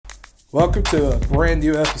Welcome to a brand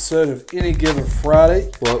new episode of Any Given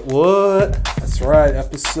Friday. What? That's right,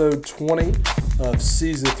 episode 20 of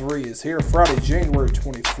season 3 is here, Friday, January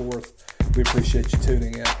 24th. We appreciate you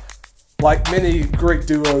tuning in. Like many great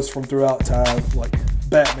duos from throughout time, like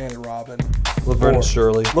Batman and Robin. Laverne and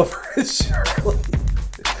Shirley. Laverne and Shirley.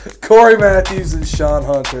 Corey Matthews and Sean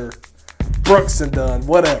Hunter. Brooks and Dunn,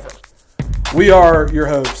 whatever. We are your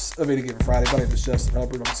hosts of Any Given Friday. My name is Justin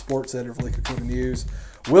Hubbard. I'm the sports editor for Lincoln County News.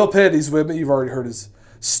 Will Petty's with me. You've already heard his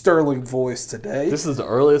sterling voice today. This is the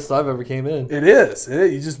earliest I've ever came in. It is.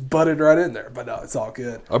 You just butted right in there. But no, it's all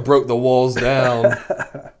good. I broke the walls down.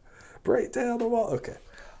 Break down the wall. Okay.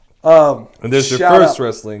 And there's your first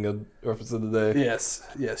wrestling reference of the day.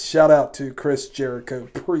 Yes. Shout out to Chris Jericho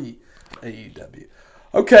pre-AEW.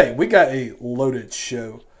 Okay, we got a loaded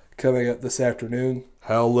show coming up this afternoon.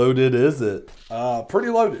 How loaded is it? Pretty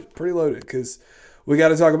loaded because we got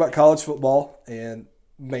to talk about college football and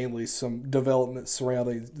mainly some developments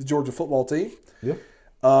surrounding the Georgia football team. Yeah.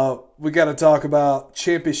 We got to talk about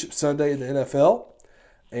Championship Sunday in the NFL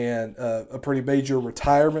and a pretty major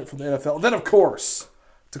retirement from the NFL. And then, of course,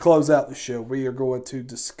 to close out the show, we are going to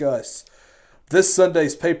discuss this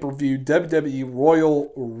Sunday's pay-per-view WWE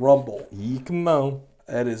Royal Rumble. Come on.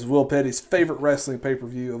 That is Will Petty's favorite wrestling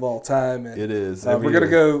pay-per-view of all time. And, it is. We're going to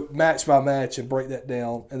go match by match and break that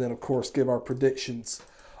down. And then, of course, give our predictions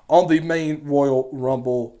on the main Royal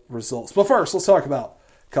Rumble results. But first, let's talk about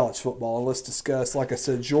college football. And let's discuss, like I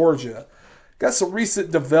said, Georgia. Got some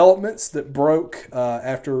recent developments that broke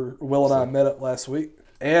after Will and I met up last week.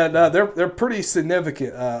 And they're pretty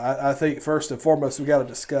significant. I think, first and foremost, we got to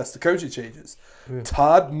discuss the coaching changes. Yeah.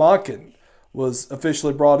 Todd Monken was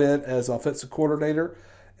officially brought in as offensive coordinator,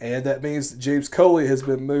 and that means that James Coley has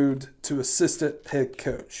been moved to assistant head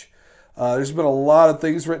coach. There's been a lot of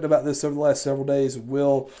things written about this over the last several days.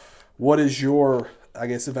 Will, what is your,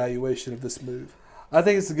 evaluation of this move? I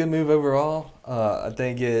think it's a good move overall. I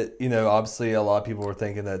think it, obviously a lot of people were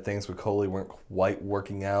thinking that things with Coley weren't quite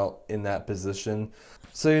working out in that position.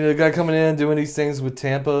 So, the guy coming in doing these things with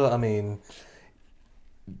Tampa,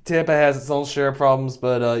 Tampa has its own share of problems,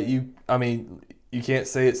 but you can't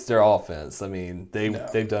say it's their offense.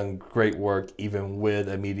 They've done great work even with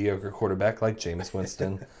a mediocre quarterback like Jameis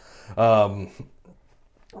Winston.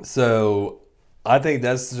 So I think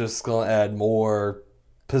that's just going to add more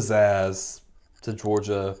pizzazz to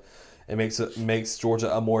Georgia. It makes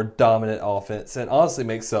Georgia a more dominant offense, and honestly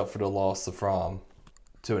makes up for the loss of Fromm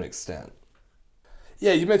to an extent.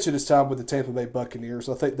 Yeah, you mentioned his time with the Tampa Bay Buccaneers.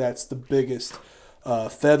 I think that's the biggest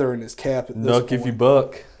feather in his cap at this point. Nuck if you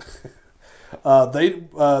buck.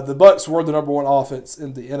 The Bucs were the number one offense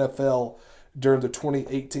in the NFL during the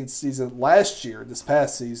 2018 season. Last year, this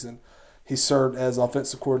past season, he served as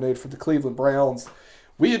offensive coordinator for the Cleveland Browns.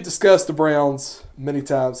 We had discussed the Browns many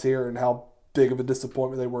times here and how big of a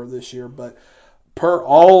disappointment they were this year, but per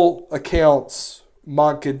all accounts,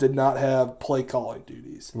 Monken did not have play calling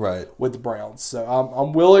duties with the Browns. So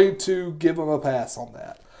I'm willing to give him a pass on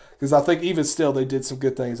that. Because I think even still they did some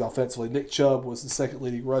good things offensively. Nick Chubb was the second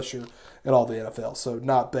leading rusher in all the NFL, so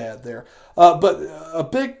not bad there. But a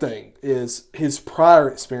big thing is his prior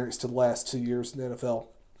experience to the last 2 years in the NFL.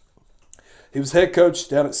 He was head coach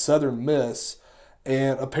down at Southern Miss,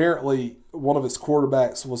 and apparently one of his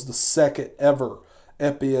quarterbacks was the second ever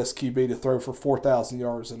FBS QB to throw for 4,000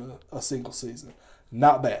 yards in a single season.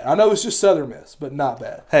 Not bad. I know it's just Southern Miss, but not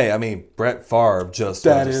bad. Hey, Brett Favre just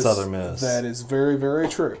went to Southern Miss. That is very, very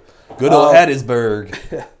true. Good old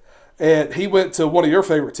Hattiesburg. And he went to one of your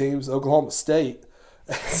favorite teams, Oklahoma State,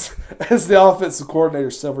 as the offensive coordinator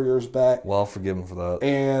several years back. Well, I'll forgive him for that.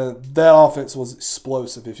 And that offense was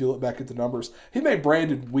explosive if you look back at the numbers. He made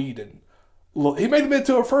Brandon Whedon. He made him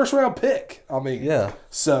into a first-round pick. Yeah.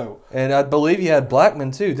 So. And I believe he had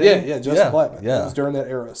Blackman, too, didn't he? Yeah, Justin Blackman. Yeah. It was during that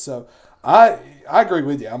era. So I agree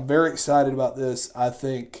with you. I'm very excited about this. I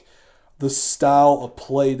think the style of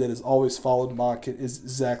play that has always followed Monken is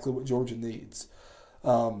exactly what Georgia needs.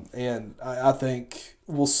 And I think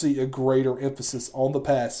we'll see a greater emphasis on the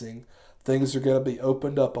passing. Things are going to be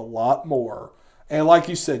opened up a lot more. And like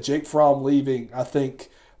you said, Jake Fromm leaving, I think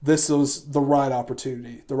this was the right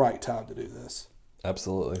opportunity, the right time to do this.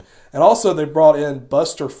 Absolutely. And also they brought in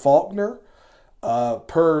Buster Faulkner. As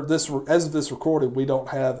of this recording, we don't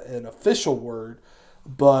have an official word,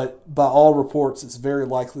 but by all reports, it's very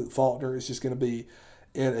likely that Faulkner is just going to be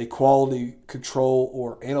in a quality control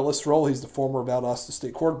or analyst role. He's the former Valdosta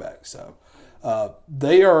State quarterback. So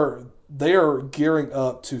they are gearing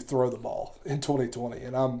up to throw the ball in 2020,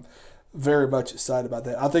 and I'm very much excited about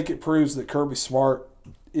that. I think it proves that Kirby Smart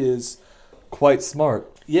is quite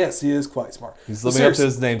smart. Yes, he is quite smart. He's living up to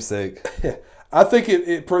his namesake. I think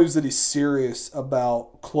it proves that he's serious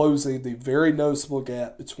about closing the very noticeable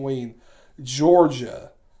gap between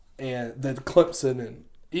Georgia and then Clemson and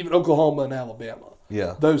even Oklahoma and Alabama.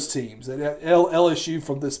 Yeah. Those teams. And LSU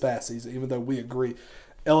from this past season, even though we agree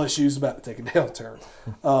LSU's about to take a downturn.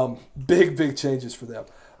 Big changes for them.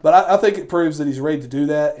 But I think it proves that he's ready to do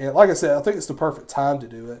that. And like I said, I think it's the perfect time to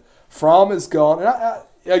do it. Fromm is gone. And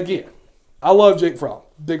again, I love Jake Fromm.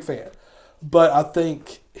 Big fan. But I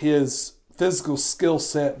think his physical skill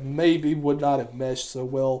set maybe would not have meshed so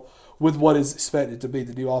well with what is expected to be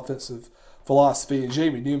the new offensive philosophy. And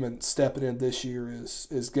Jamie Newman stepping in this year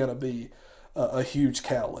is going to be a huge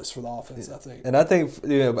catalyst for the offense, I think. And I think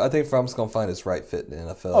Fromm's going to find his right fit in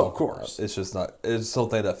the NFL. Oh, of course. It's just not. I just don't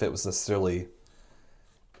think that fit was necessarily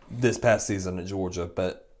this past season at Georgia.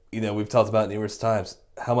 But we've talked about it numerous times.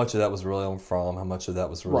 How much of that was really on Fromm? How much of that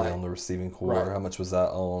was really on the receiving core? Right. How much was that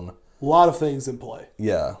on? A lot of things in play.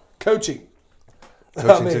 Yeah. Coaching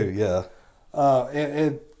Too. Yeah.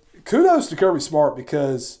 And kudos to Kirby Smart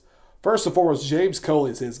because, first and foremost, James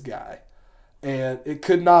Coley is his guy. And it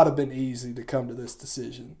could not have been easy to come to this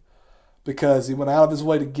decision because he went out of his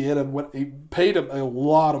way to get him. He paid him a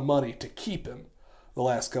lot of money to keep him the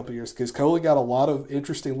last couple of years because Coley got a lot of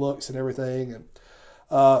interesting looks and everything. And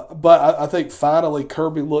but I think finally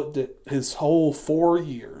Kirby looked at his whole 4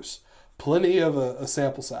 years, plenty of a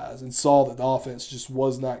sample size, and saw that the offense just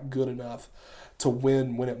was not good enough to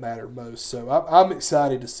win when it mattered most. So I'm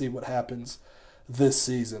excited to see what happens this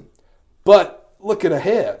season. But looking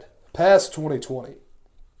ahead, past 2020,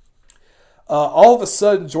 all of a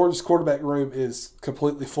sudden Georgia's quarterback room is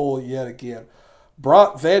completely full yet again.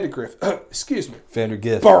 Brock Vandegrift,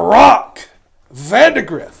 Barack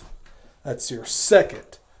Vandegrift. That's your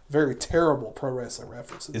second very terrible pro wrestling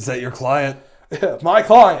reference. Is that your client? Yeah, my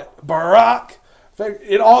client, Barack.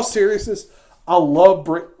 In all seriousness, I love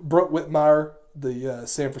Brooke Whitmire, the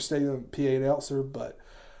Sanford Stadium PA announcer, but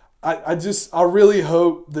I really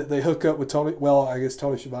hope that they hook up with Tony. Well, I guess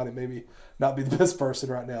Tony Schiavone maybe not be the best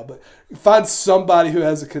person right now, but find somebody who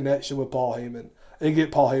has a connection with Paul Heyman and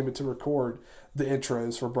get Paul Heyman to record the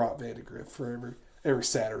intros for Brock Vandegrift for every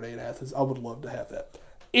Saturday in Athens. I would love to have that.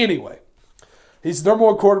 Anyway, he's the number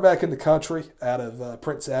one quarterback in the country out of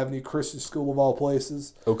Prince Avenue Christian School of all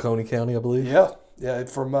places. Oconee County, I believe. Yeah,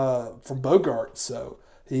 from Bogart. So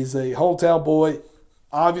he's a hometown boy.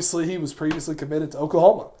 Obviously, he was previously committed to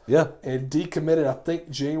Oklahoma. Yeah. And decommitted, I think,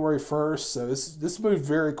 January 1st. So this moved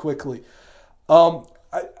very quickly.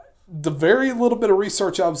 The very little bit of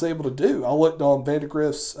research I was able to do, I looked on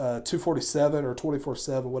Vandegrift's 247 or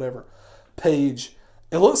 24/7, whatever, page.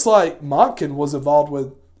 It looks like Monken was involved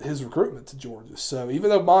with his recruitment to Georgia. So even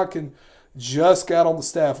though Monken just got on the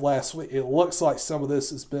staff last week, it looks like some of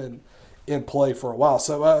this has been in play for a while.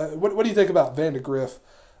 So what do you think about Vandegrift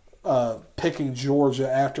picking Georgia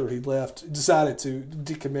after he decided to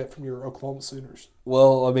decommit from your Oklahoma Sooners?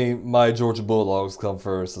 Well, I mean, my Georgia Bulldogs come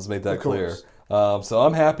first. Let's make that clear. So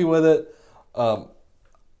I'm happy with it.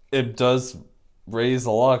 It does raise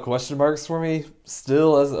a lot of question marks for me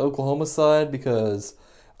still as the Oklahoma side because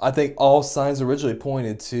I think all signs originally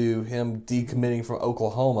pointed to him decommitting from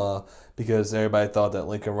Oklahoma because everybody thought that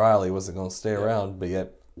Lincoln Riley wasn't going to stay around, but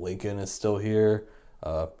yet Lincoln is still here.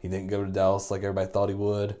 He didn't go to Dallas like everybody thought he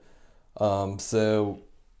would. So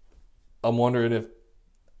I'm wondering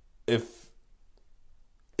if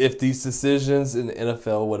these decisions in the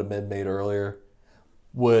NFL would have been made earlier,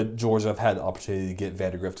 would Georgia have had the opportunity to get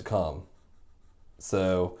Vandegrift to come?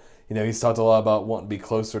 So, he's talked a lot about wanting to be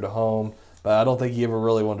closer to home, but I don't think he ever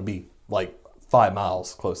really wanted to be like 5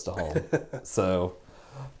 miles close to home. So,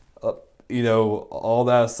 all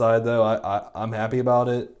that aside, though, I'm happy about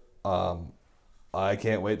it. I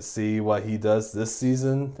can't wait to see what he does this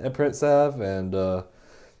season at Prince Ave, and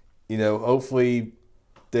hopefully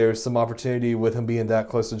there's some opportunity with him being that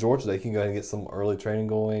close to Georgia. They can go ahead and get some early training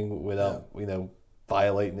going without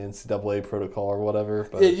violating NCAA protocol or whatever.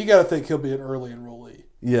 But, yeah, you got to think he'll be an early enrollee.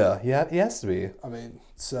 Yeah, he has to be. I mean,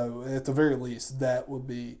 so at the very least, that would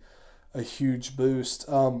be a huge boost.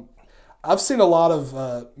 I've seen a lot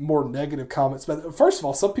of more negative comments. But first of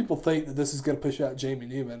all, some people think that this is going to push out Jamie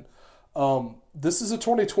Newman. This is a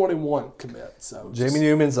 2021 commit. So Jamie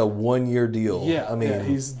Newman's a 1-year deal. Yeah,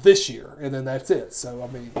 he's this year, and then that's it. So, I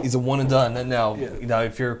mean, he's a one and done. And now,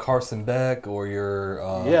 if you're Carson Beck or you're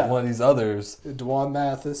one of these others, Dwan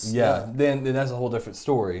Mathis, then that's a whole different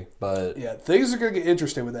story. But things are going to get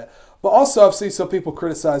interesting with that. But also, I've seen some people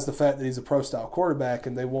criticize the fact that he's a pro-style quarterback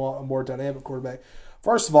and they want a more dynamic quarterback.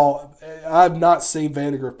 First of all, I've not seen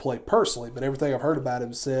Vandegrift play personally, but everything I've heard about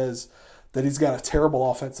him says that he's got a terrible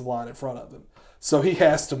offensive line in front of him. So he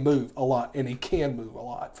has to move a lot, and he can move a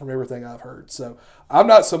lot from everything I've heard. So I'm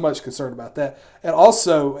not so much concerned about that. And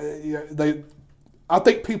also, I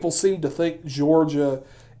think people seem to think Georgia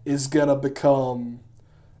is going to become,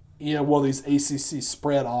 one of these ACC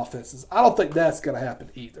spread offenses. I don't think that's going to happen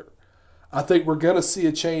either. I think we're going to see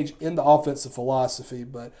a change in the offensive philosophy,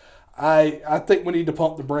 but I think we need to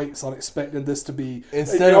pump the brakes on expecting this to be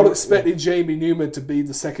expecting Jamie Newman to be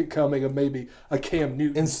the second coming of maybe a Cam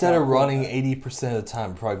Newton. Instead of running 80% of the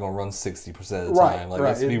time, probably going to run 60% of the time.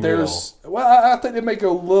 Let's be real. Well, I think they may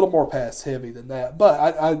go a little more pass heavy than that,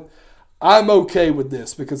 but I'm okay with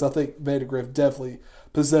this because I think Vandegrift definitely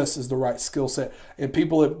possesses the right skill set. And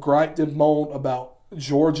people have griped and moaned about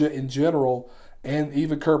Georgia in general and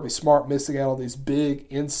even Kirby Smart missing out on these big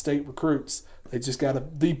in-state recruits. They just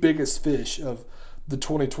got the biggest fish of the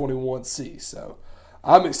 2021 C. So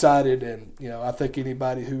I'm excited, and I think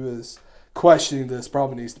anybody who is questioning this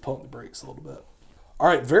probably needs to pump the brakes a little bit. All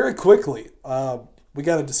right, very quickly, we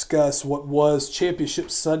got to discuss what was Championship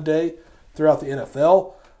Sunday throughout the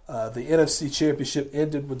NFL. The NFC Championship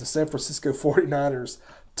ended with the San Francisco 49ers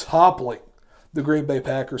toppling the Green Bay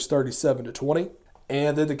Packers 37-20.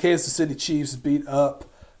 And then the Kansas City Chiefs beat up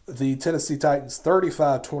the Tennessee Titans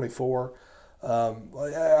 35-24.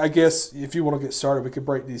 I guess if you want to get started, we could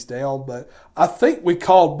break these down. But I think we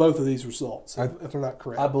called both of these results, if I'm not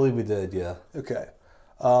correct. I believe we did, yeah. Okay.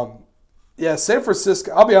 San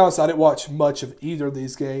Francisco, I'll be honest, I didn't watch much of either of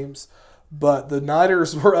these games. But the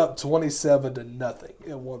Niners were up 27-0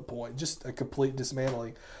 at one point. Just a complete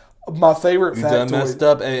dismantling. My favorite factoid. You done messed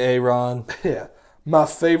up, Ron. Yeah. My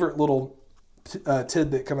favorite little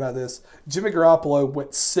tidbit coming out of this, Jimmy Garoppolo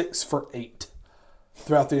went 6 for 8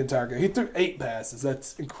 throughout the entire game. He threw 8 passes.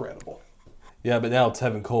 That's incredible. Yeah, but now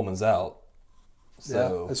Tevin Coleman's out.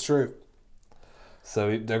 So, yeah, that's true. So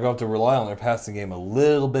they're going to have to rely on their passing game a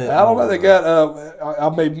little bit. I don't know. They got,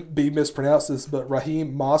 I may be mispronounced this, but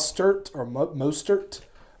Raheem Mostert or Mostert.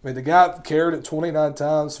 I mean, the guy carried it 29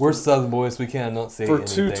 times. We're Southern boys. We can't enunciate for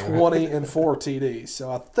anything. 220 and 4 TDs.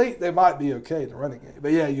 So I think they might be okay in the running game.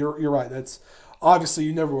 But yeah, you're right. That's obviously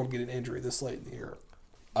you never want to get an injury this late in the year.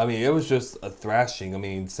 I mean, it was just a thrashing. I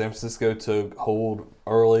mean, San Francisco took hold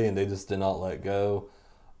early and they just did not let go.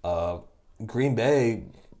 Green Bay,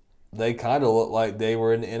 they kind of looked like they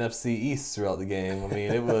were in the NFC East throughout the game. I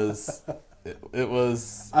mean, it was it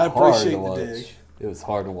was I appreciate hard to the watch. dig. It was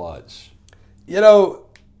hard to watch.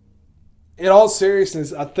 In all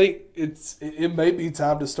seriousness, I think it may be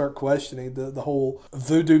time to start questioning the whole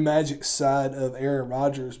voodoo magic side of Aaron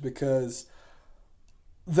Rodgers, because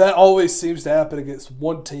that always seems to happen against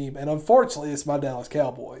one team, and unfortunately it's my Dallas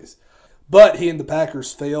Cowboys. But he and the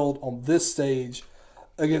Packers failed on this stage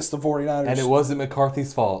against the 49ers. And it wasn't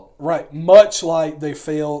McCarthy's fault. Right, much like they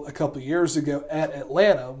failed a couple of years ago at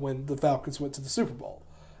Atlanta when the Falcons went to the Super Bowl.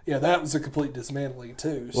 Yeah, that was a complete dismantling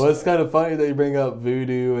too. Well, it's kind of funny that you bring up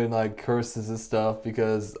voodoo and like curses and stuff,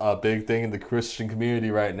 because a big thing in the Christian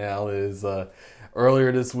community right now is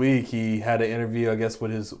earlier this week he had an interview, I guess,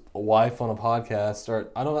 with his wife on a podcast. Or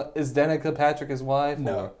I don't know, is Danica Patrick his wife?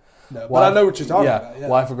 No, but I know what you're talking about. Yeah,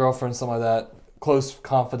 wife or girlfriend, something like that, close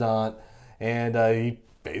confidant, and he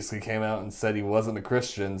basically came out and said he wasn't a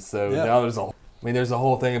Christian. So now there's a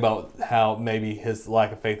whole thing about how maybe his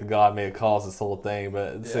lack of faith in God may have caused this whole thing,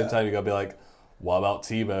 but at the same time, you got to be like, what about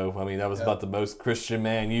Tebow? I mean, that was about the most Christian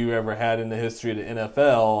man you ever had in the history of the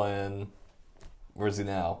NFL, and where's he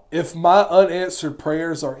now? If my unanswered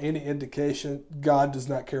prayers are any indication, God does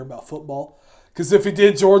not care about football. Because if he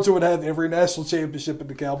did, Georgia would have every national championship and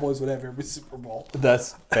the Cowboys would have every Super Bowl.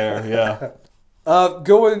 That's fair, yeah.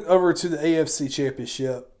 Going over to the AFC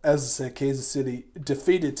Championship, as I said, Kansas City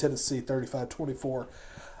defeated Tennessee 35-24.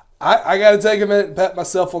 I got to take a minute and pat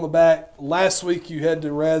myself on the back. Last week you had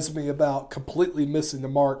to razz me about completely missing the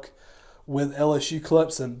mark with LSU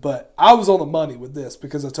Clemson, but I was on the money with this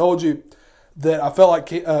because I told you that I felt like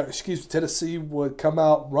Tennessee would come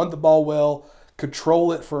out, run the ball well,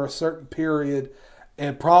 control it for a certain period,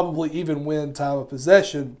 and probably even win time of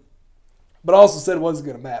possession. But I also said it wasn't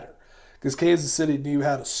going to matter, because Kansas City knew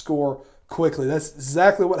how to score quickly. That's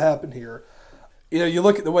exactly what happened here. You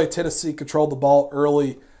look at the way Tennessee controlled the ball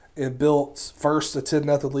early and built first a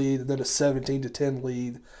 10-0 lead and then a 17-10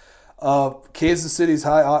 lead. Kansas City's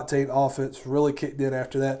high-octane offense really kicked in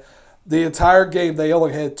after that. The entire game, they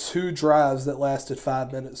only had 2 drives that lasted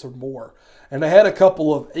 5 minutes or more. And they had a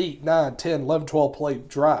couple of 8, 9, 10, 11, 12 play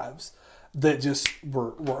drives that just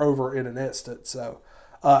were over in an instant. So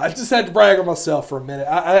I just had to brag on myself for a minute.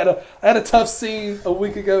 I had a tough scene a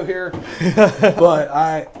week ago here, but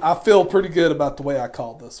I feel pretty good about the way I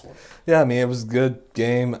called this one. Yeah, I mean, it was a good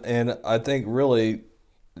game, and I think really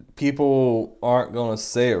people aren't going to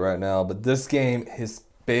say it right now, but this game is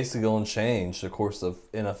basically going to change the course of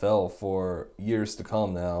NFL for years to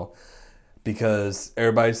come now, because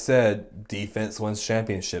everybody said defense wins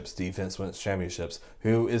championships. Defense wins championships.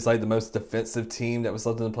 Who is like the most defensive team that was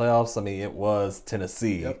left in the playoffs? I mean, it was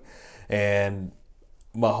Tennessee. Yep. And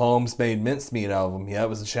Mahomes made mincemeat out of them. Yeah, it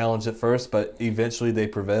was a challenge at first, but eventually they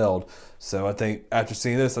prevailed. So I think after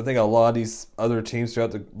seeing this, I think a lot of these other teams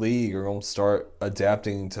throughout the league are going to start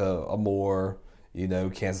adapting to a more,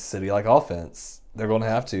 Kansas City-like offense. They're going to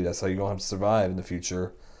have to. That's how you're going to have to survive in the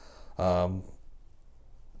future. Of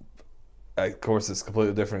course, it's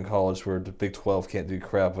completely different in college where the Big 12 can't do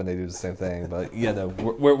crap when they do the same thing. But,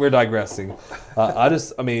 we're digressing.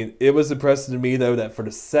 It was impressive to me, though, that for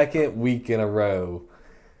the second week in a row,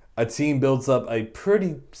 a team builds up a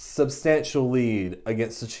pretty substantial lead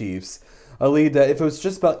against the Chiefs. A lead that if it was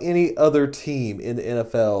just about any other team in the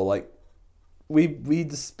NFL, like, we'd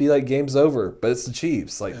just be like, game's over. But it's the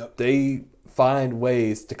Chiefs. Like, They find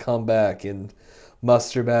ways to come back and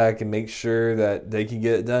muster back and make sure that they can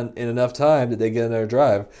get it done in enough time that they get another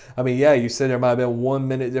drive. I mean, yeah, you said there might have been 1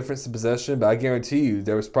 minute difference in possession, but I guarantee you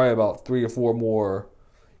there was probably about 3 or 4 more,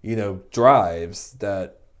 drives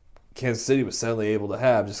that Kansas City was suddenly able to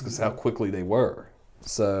have just because how quickly they were.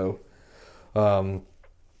 So,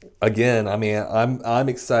 again, I mean, I'm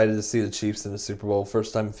excited to see the Chiefs in the Super Bowl.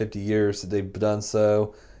 First time in 50 years that they've done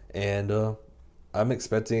so, and I'm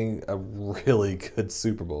expecting a really good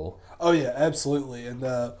Super Bowl. Oh, yeah, absolutely. And,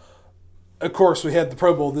 of course, we had the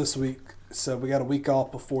Pro Bowl this week, so we got a week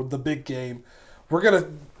off before the big game. We're going to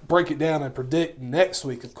break it down and predict next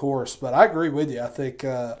week, of course, but I agree with you. I think,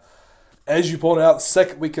 as you pointed out, the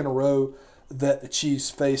second week in a row that the Chiefs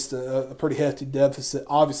faced a pretty hefty deficit.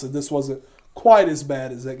 Obviously, this wasn't quite as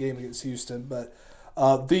bad as that game against Houston, but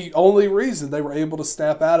the only reason they were able to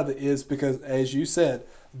snap out of it is because, as you said,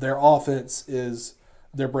 their offense is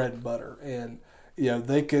their bread and butter, and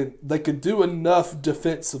they could do enough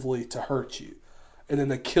defensively to hurt you, and then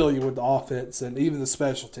they kill you with the offense and even the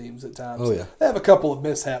special teams at times. Oh, yeah. They have a couple of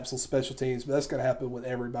mishaps on special teams, but that's going to happen with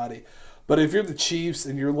everybody. But if you're the Chiefs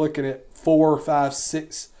and you're looking at 4, 5,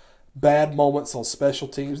 6 bad moments on special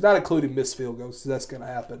teams, not including missed field goals, because that's going to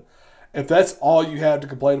happen. If that's all you have to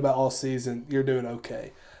complain about all season, you're doing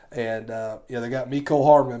okay. And, they got Mecole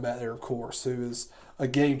Hardman back there, of course, who is a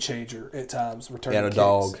game changer at times, returning and a kicks.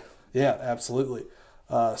 dog. Yeah, absolutely.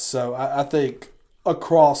 So I think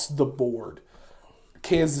across the board,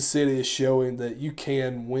 Kansas City is showing that you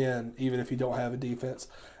can win even if you don't have a defense.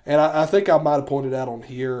 And I think I might have pointed out on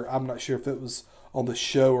here, I'm not sure if it was on the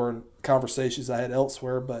show or in conversations I had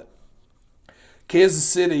elsewhere, but Kansas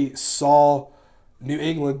City saw New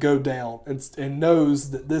England go down and knows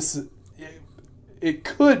that it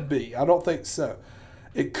could be, I don't think so,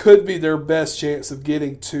 it could be their best chance of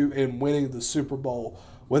getting to and winning the Super Bowl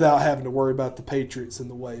without having to worry about the Patriots in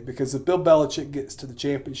the way. Because if Bill Belichick gets to the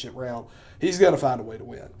championship round, he's going to find a way to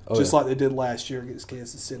win, like they did last year against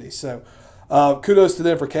Kansas City. So kudos to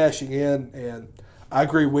them for cashing in, and I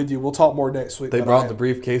agree with you. We'll talk more next week. They brought the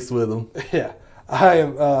briefcase with them. Yeah, I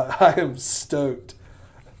am stoked.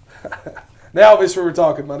 Now, obviously, we're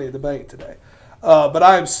talking Money in the Bank today, but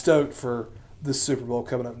I am stoked for this Super Bowl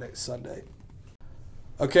coming up next Sunday.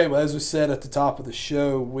 Okay, well, as we said at the top of the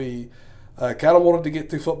show, we kind of wanted to get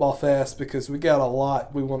through football fast because we got a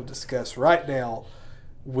lot we want to discuss right now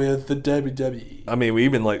with the WWE. I mean, we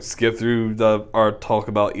even skipped through our talk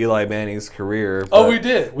about Eli Manning's career. Oh, we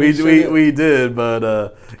did. We did,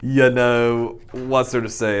 but what's there to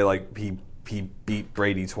say? He beat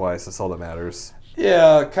Brady twice. That's all that matters.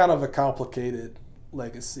 Yeah, kind of a complicated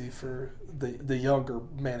legacy for the younger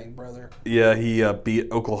Manning brother. Yeah, he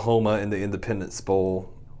beat Oklahoma in the Independence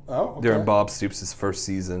Bowl during Bob Stoops' first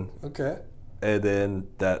season. Okay. And then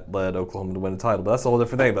that led Oklahoma to win the title. But that's a whole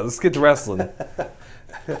different thing. But let's get to wrestling.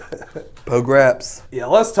 Pograps. Yeah,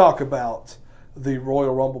 let's talk about the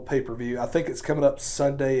Royal Rumble pay-per-view. I think it's coming up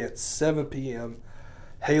Sunday at 7 p.m.,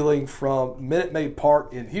 hailing from Minute Maid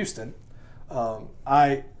Park in Houston.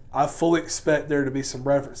 I fully expect there to be some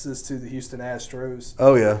references to the Houston Astros.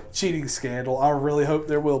 Oh, yeah. Cheating scandal. I really hope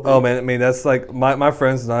there will be. Oh, man. I mean, that's my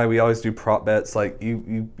friends and I, we always do prop bets.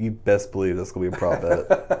 You best believe that's going to be a prop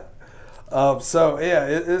bet.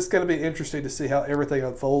 It's going to be interesting to see how everything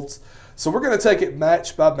unfolds. So we're going to take it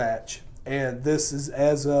match by match, and this is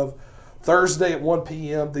as of Thursday at 1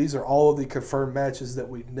 p.m. These are all of the confirmed matches that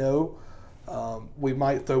we know. We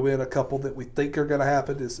might throw in a couple that we think are going to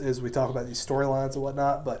happen as we talk about these storylines and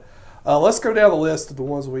whatnot, but let's go down the list of the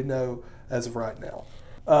ones we know as of right now.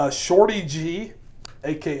 Shorty G,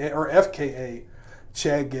 FKA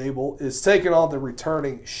Chad Gable, is taking on the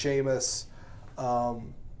returning Sheamus.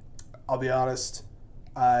 I'll be honest,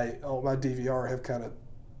 I on my DVR have kind of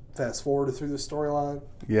fast forwarded through this storyline.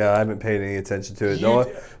 Yeah, I haven't paid any attention to it.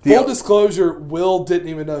 Full disclosure, Will didn't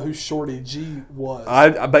even know who Shorty G was.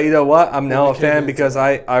 But you know what? I'm now a fan because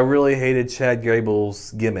I really hated Chad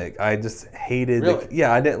Gable's gimmick. I just hated. Really?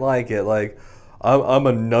 I didn't like it. Like, I'm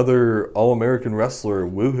another All-American wrestler.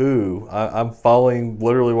 Woohoo! I'm following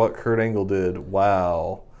literally what Kurt Angle did.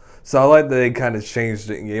 Wow. So I like that they kind of changed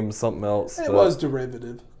it and gave him something else. It was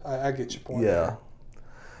derivative. I get your point. Yeah. There.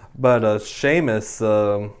 But Sheamus,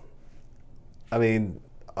 I mean,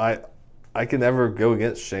 I can never go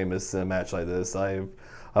against Sheamus in a match like this. I've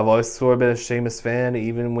always sort of been a Sheamus fan,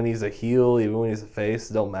 even when he's a heel, even when he's a face.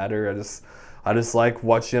 It don't matter. I just like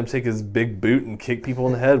watching him take his big boot and kick people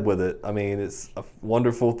in the head with it. I mean, it's a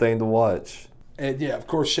wonderful thing to watch. And yeah, of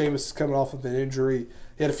course, Sheamus is coming off of an injury.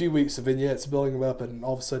 He had a few weeks of vignettes building him up, and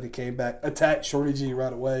all of a sudden he came back, attacked Shorty G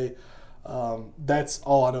right away. That's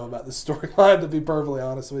all I know about this storyline, to be perfectly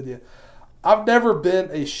honest with you. I've never been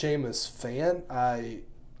a Sheamus fan. I'm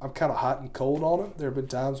kind of hot and cold on him. There have been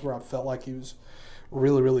times where I felt like he was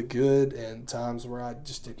really, really good, and times where I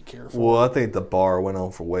just didn't care for him. Well, I think the bar went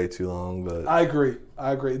on for way too long, but I agree.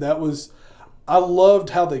 I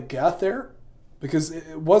loved how they got there, because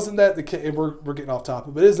it wasn't that the case. We're getting off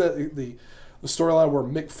topic, but isn't that the storyline where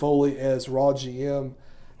Mick Foley as Raw GM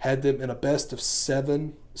had them in a best of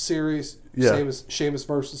 7 series? Yeah. Sheamus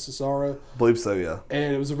versus Cesaro. I believe so, yeah.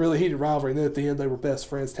 And it was a really heated rivalry. And then at the end, they were best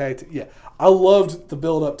friends, tag team. Yeah, I loved the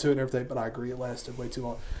build up to it and everything, but I agree it lasted way too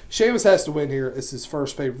long. Sheamus has to win here. It's his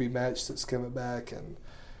first pay-per-view match since coming back. And,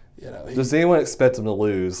 does anyone expect him to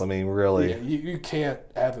lose? I mean, really? Yeah, you can't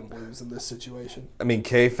have him lose in this situation. I mean,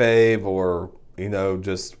 kayfabe or,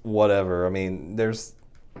 just whatever. I mean, that's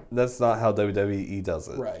not how WWE does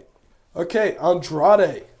it. Right. Okay,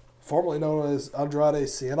 Andrade, formerly known as Andrade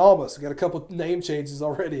Cien Almas. We got a couple name changes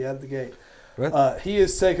already out of the gate. Right. He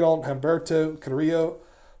is taking on Humberto Carrillo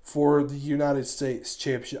for the United States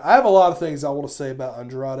Championship. I have a lot of things I want to say about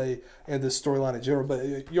Andrade and this storyline in general,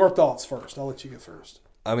 but your thoughts first. I'll let you go first.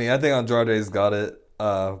 I mean, I think Andrade's got it.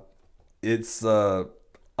 I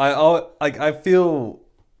feel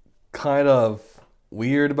kind of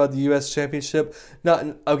weird about the U.S. Championship.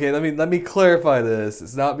 Let me clarify this.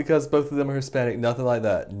 It's not because both of them are Hispanic. Nothing like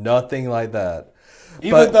that.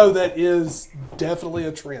 Even though that is definitely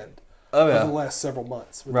a trend over the last several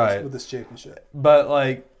months with this championship.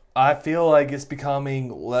 But I feel like it's becoming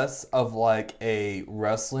less of a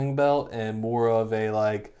wrestling belt and more of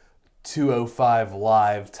a 205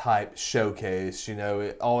 Live type showcase.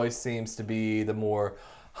 It always seems to be the more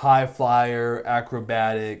high flyer,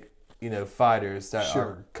 acrobatic, fighters that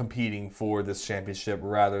are competing for this championship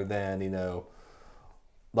rather than, the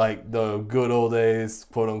good old days,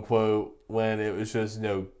 quote unquote, when it was just,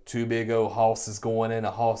 two big old hosses going in a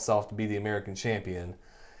hoss off to be the American champion.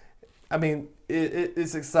 I mean,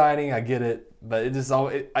 it's exciting, I get it, but it just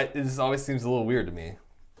always seems a little weird to me.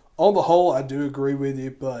 On the whole, I do agree with you,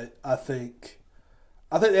 but I think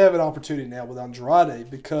they have an opportunity now with Andrade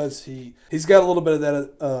because he's got a little bit of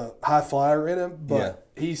that high flyer in him, but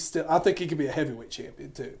I think he could be a heavyweight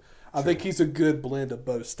champion too. I think he's a good blend of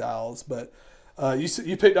both styles. But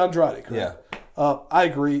you picked Andrade, correct? Yeah. I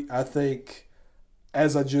agree. I think,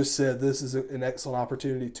 as I just said, this is an excellent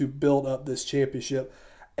opportunity to build up this championship,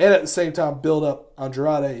 and at the same time build up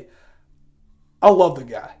Andrade. I love the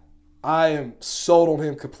guy. I am sold on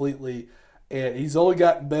him completely. And he's only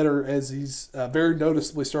gotten better as he's very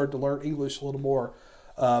noticeably started to learn English a little more.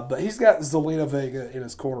 But he's got Zelina Vega in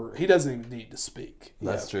his corner. He doesn't even need to speak.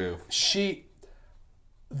 That's true.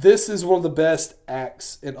 This is one of the best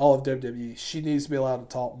acts in all of WWE. She needs to be allowed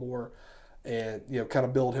to talk more and kind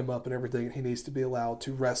of build him up and everything. And he needs to be allowed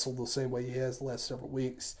to wrestle the same way he has the last several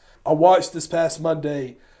weeks. I watched this past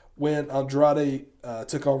Monday when Andrade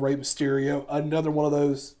took on Rey Mysterio, another one of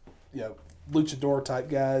those luchador type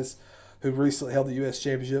guys who recently held the U.S.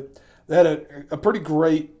 Championship. They had a pretty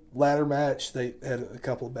great ladder match. They had a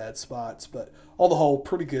couple of bad spots, but on the whole,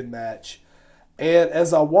 pretty good match. And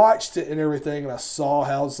as I watched it and everything, and I saw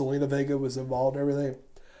how Zelina Vega was involved and everything,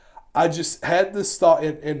 I just had this thought,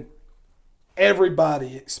 and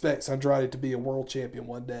everybody expects Andrade to be a world champion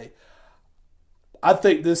one day. I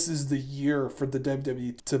think this is the year for the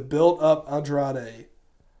WWE to build up Andrade,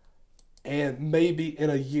 and maybe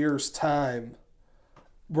in a year's time,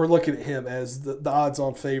 we're looking at him as the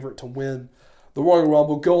odds-on favorite to win the Royal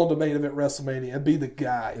Rumble, go on to main event WrestleMania, and be the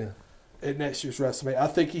guy at next year's WrestleMania. I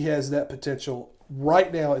think he has that potential right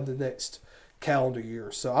now in the next calendar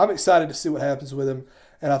year. So I'm excited to see what happens with him,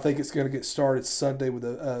 and I think it's going to get started Sunday with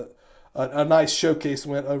a a nice showcase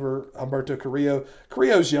win over Humberto Carrillo.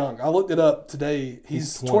 Carrillo's young. I looked it up today.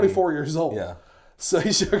 He's 24 years old. Yeah. So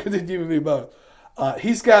he's younger than you and me both.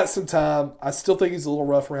 He's got some time. I still think he's a little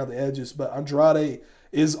rough around the edges, but Andrade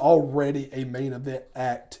is already a main event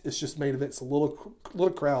act. It's just main event's a little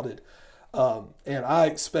crowded. And I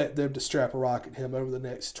expect them to strap a rock at him over the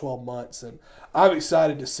next 12 months. And I'm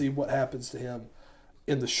excited to see what happens to him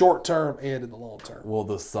in the short term and in the long term. Well,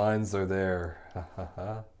 the signs are there.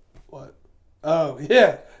 What? Oh,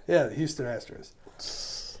 yeah. Yeah, the Houston Astros.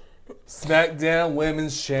 SmackDown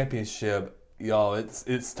Women's Championship. Y'all,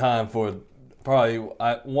 it's time for probably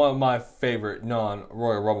one of my favorite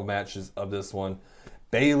non-Royal Rumble matches of this one.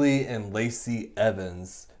 Bayley and Lacey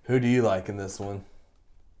Evans. Who do you like in this one?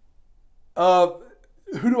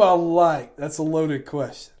 Who do I like? That's a loaded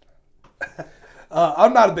question.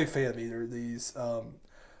 I'm not a big fan of either of these.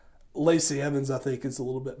 Lacey Evans, I think, is a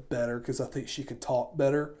little bit better because I think she can talk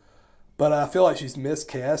better. But I feel like she's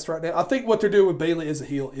miscast right now. I think what they're doing with Bayley as a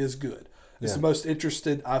heel is good. It's the most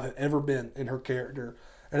interested I've ever been in her character.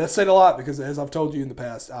 And that's saying a lot because, as I've told you in the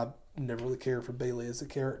past, I've never really cared for Bayley as a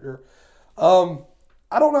character.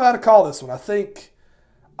 I don't know how to call this one. I think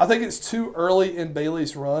it's too early in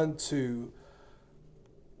Bayley's run to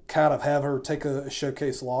kind of have her take a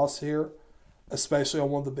showcase loss here, especially on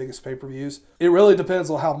one of the biggest pay-per-views. It really depends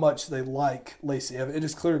on how much they like Lacey Evans. It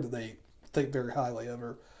is clear that they think very highly of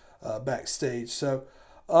her backstage. So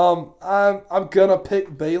I'm going to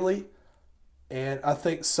pick Bayley, and I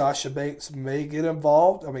think Sasha Banks may get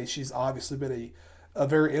involved. I mean, she's obviously been a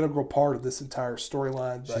very integral part of this entire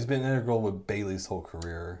storyline. She's been integral with Bayley's whole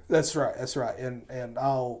career. That's right. And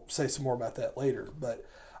I'll say some more about that later. But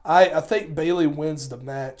I think Bayley wins the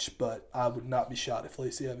match, but I would not be shocked if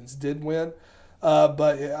Lacey Evans did win.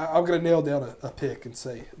 But I'm going to nail down a pick and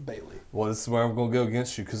say Bayley. Well, this is where I'm going to go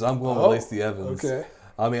against you because I'm going with Lacey Evans. Okay.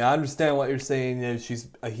 I mean, I understand what you're saying. You know, she's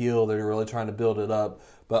a heel. They're really trying to build it up.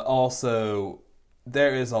 But also,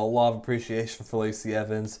 there is a lot of appreciation for Lacey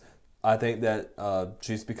Evans. I think that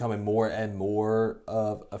she's becoming more and more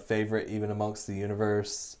of a favorite even amongst the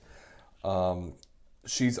universe.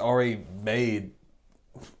 She's already made,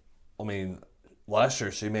 I mean, last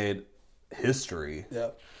year she made history. Yeah.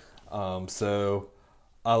 So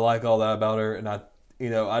I like all that about her, and I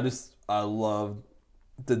love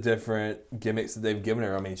the different gimmicks that they've given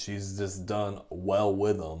her. I mean, she's just done well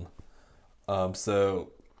with them.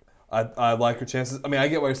 So I like her chances. I mean, I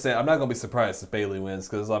get what you're saying. I'm not going to be surprised if Bayley wins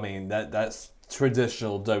because, I mean, that's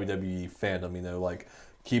traditional WWE fandom, you know, like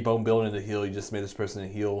keep on building the heel. You just made this person a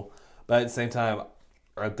heel. But at the same time,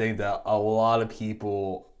 I think that a lot of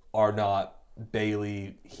people are not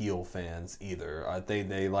Bayley heel fans either. I think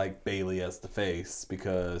they like Bayley as the face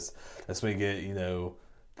because that's when you get, you know,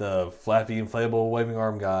 the flappy inflatable waving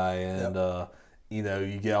arm guy and you know,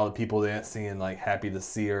 you get all the people dancing and like happy to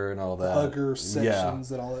see her and all that. Hugger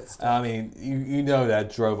sections and all that stuff. I mean, you know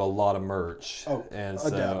that drove a lot of merch. Oh, and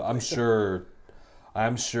so I'm sure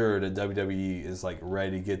that WWE is like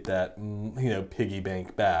ready to get that, you know, piggy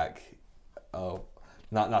bank back. Oh,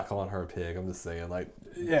 not calling her a pig. I'm just saying like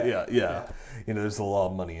yeah. You know, there's a lot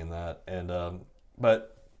of money in that. And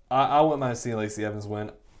but I wouldn't mind seeing Lacey Evans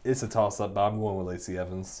win. It's a toss up, but I'm going with Lacey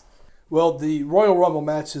Evans. Well, the Royal Rumble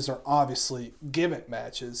matches are obviously gimmick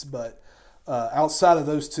matches, but outside of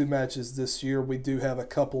those two matches this year, we do have a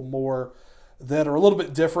couple more that are a little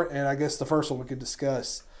bit different, and I guess the first one we could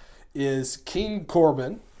discuss is King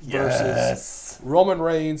Corbin versus Roman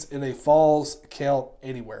Reigns in a Falls Count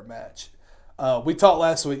Anywhere match. We talked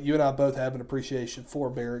last week, you and I both have an appreciation for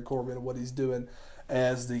Baron Corbin and what he's doing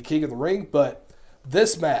as the King of the Ring, but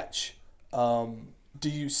this match, do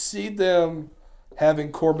you see them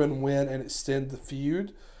having Corbin win and extend the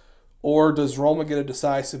feud, or does Roman get a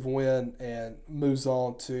decisive win and moves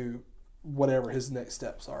on to whatever his next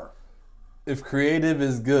steps are? If creative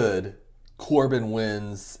is good, Corbin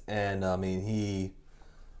wins, and I mean he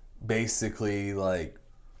basically like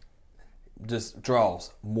just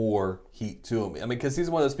draws more heat to him. I mean, because he's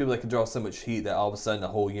one of those people that can draw so much heat that all of a sudden the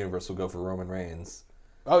whole universe will go for Roman Reigns.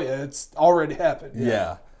 Oh yeah, it's already happened.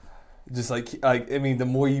 Yeah. Just like I mean, the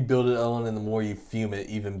more you build it on and the more you fume it,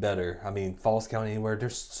 even better. I mean, Falls Count Anywhere,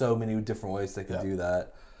 there's so many different ways they can do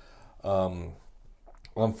that.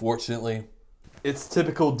 Unfortunately, it's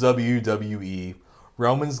typical WWE.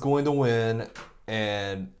 Roman's going to win,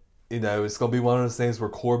 and you know it's going to be one of those things where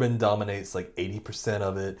Corbin dominates like 80%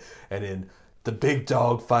 of it, and then the big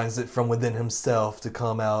dog finds it from within himself to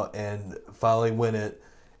come out and finally win it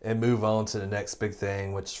and move on to the next big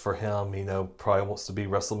thing, which for him, you know, probably wants to be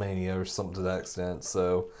WrestleMania or something to that extent.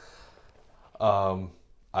 So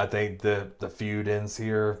I think the feud ends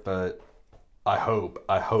here, but I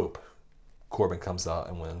hope Corbin comes out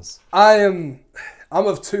and wins. I'm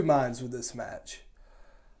of two minds with this match.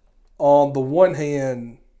 On the one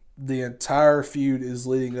hand, the entire feud is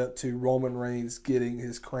leading up to Roman Reigns getting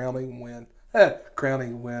his crowning win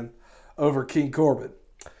over King Corbin.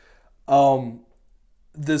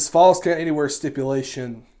 This Falls Count Anywhere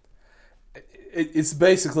stipulation, it's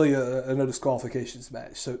basically a no disqualifications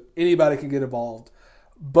match, so anybody can get involved.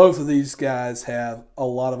 Both of these guys have a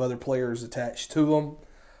lot of other players attached to them.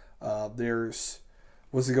 There's,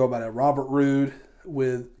 what's he go about it? Robert Roode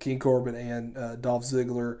with King Corbin and Dolph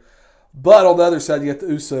Ziggler. But on the other side, you got the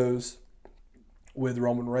Usos with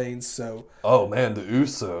Roman Reigns. So, oh man, the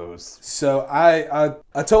Usos. So I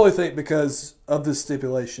totally think because of this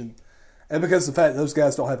stipulation and because of the fact that those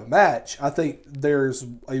guys don't have a match, I think there's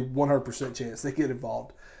a 100% chance they get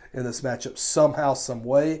involved in this matchup somehow, some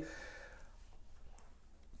way.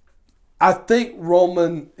 I think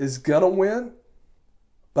Roman is going to win,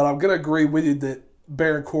 but I'm going to agree with you that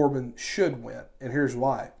Baron Corbin should win, and here's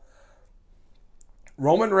why.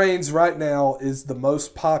 Roman Reigns right now is the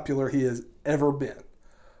most popular he has ever been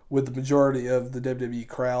with the majority of the WWE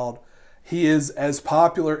crowd. He is as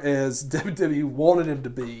popular as WWE wanted him to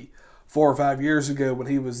be 4 or 5 years ago when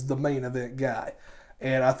he was the main event guy.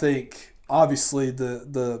 And I think, obviously,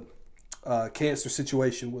 the cancer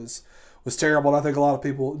situation was terrible, and I think a lot of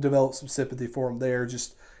people developed some sympathy for him there,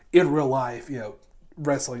 just in real life,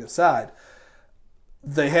 wrestling aside.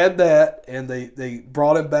 They had that, and they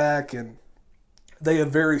brought him back, and they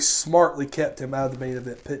have very smartly kept him out of the main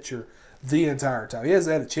event picture the entire time. He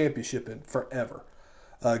hasn't had a championship in forever.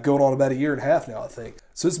 Going on about 1.5 years now, I think.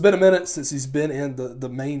 So it's been a minute since he's been in the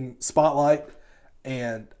main spotlight.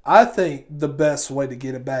 And I think the best way to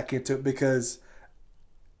get him back into it, because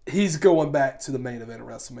he's going back to the main event of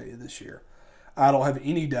WrestleMania this year. I don't have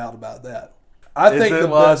any doubt about that. I think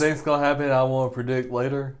I think's going to happen, I want to predict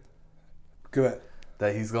later? Go ahead.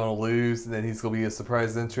 That he's going to lose, and then he's going to be a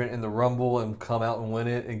surprise entrant in the Rumble and come out and win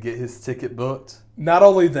it and get his ticket booked. Not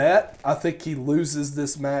only that, I think he loses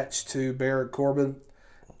this match to Baron Corbin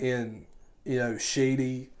in,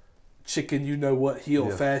 shady, chicken you-know-what heel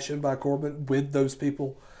fashion by Corbin with those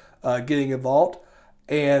people getting involved.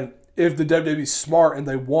 And if the WWE's smart and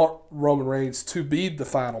they want Roman Reigns to be the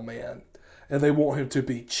final man and they want him to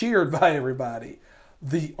be cheered by everybody,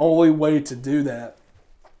 the only way to do that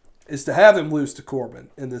is to have him lose to Corbin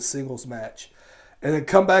in this singles match and then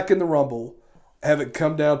come back in the Rumble, have it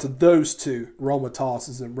come down to those two. Roman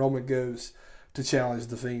tosses and Roman goes to challenge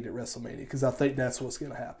The Fiend at WrestleMania, because I think that's what's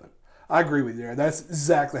going to happen. I agree with you there. That's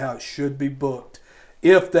exactly how it should be booked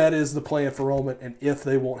if that is the plan for Roman and if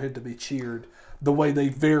they want him to be cheered the way they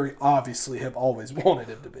very obviously have always wanted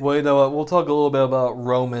him to be. Well, we'll talk a little bit about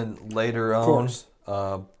Roman later on. Of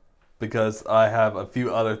course. Because I have a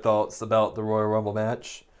few other thoughts about the Royal Rumble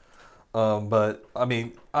match. But,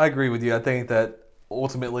 I agree with you. I think that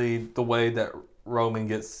ultimately the way that Roman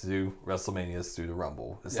gets to WrestleMania is through the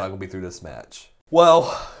Rumble. It's not going to be through this match.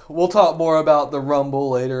 Well, we'll talk more about the Rumble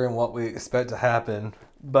later and what we expect to happen.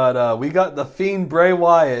 But we got The Fiend Bray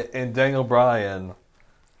Wyatt and Daniel Bryan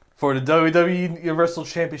for the WWE Universal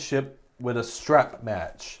Championship with a strap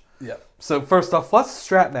match. Yeah. So first off, what's a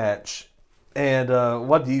strap match? And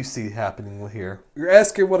what do you see happening here? You're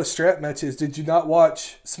asking what a strap match is. Did you not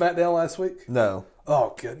watch SmackDown last week? No.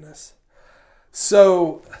 Oh, goodness.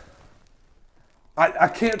 So, I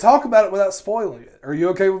can't talk about it without spoiling it. Are you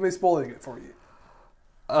okay with me spoiling it for you?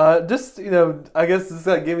 Just, I guess it's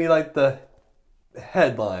going to give me like the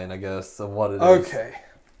headline, I guess, of what it is. Okay.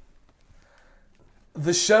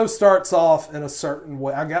 The show starts off in a certain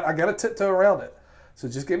way. I got to tiptoe around it. So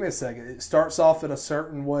just give me a second. It starts off in a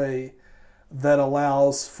certain way that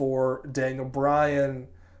allows for Daniel Bryan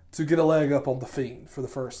to get a leg up on The Fiend for the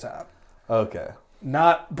first time. Okay.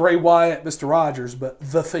 Not Bray Wyatt, Mr. Rogers, but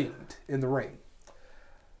The Fiend in the ring.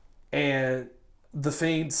 And The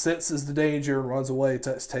Fiend senses the danger and runs away,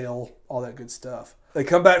 tucks tail, all that good stuff. They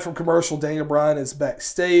come back from commercial. Daniel Bryan is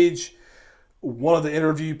backstage. One of the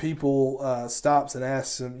interview people stops and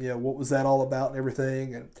asks him, what was that all about and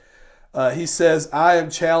everything. And he says, I am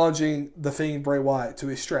challenging The Fiend Bray Wyatt to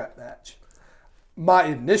a strap match. My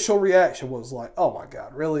initial reaction was like, oh my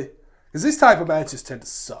God, really? Because these type of matches tend to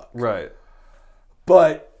suck. Right.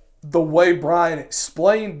 But the way Bryan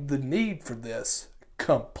explained the need for this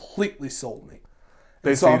completely sold me.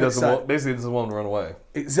 Basically, he doesn't want to run away.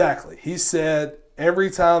 Exactly. He said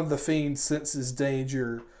every time The Fiend senses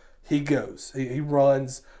danger, he goes. He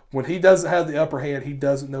runs. When he doesn't have the upper hand, he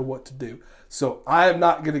doesn't know what to do. So I am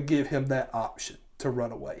not going to give him that option to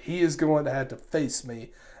run away. He is going to have to face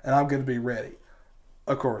me, and I'm going to be ready.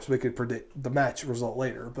 Of course, we could predict the match result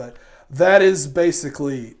later, but that is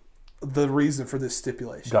basically the reason for this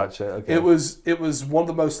stipulation. Gotcha. Okay. It was one of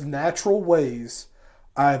the most natural ways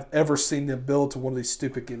I've ever seen them build to one of these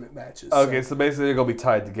stupid gimmick matches. Okay, so basically they're gonna be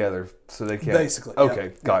tied together, so they can't. Basically. Okay,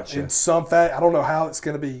 yeah. gotcha. In some fact, I don't know how it's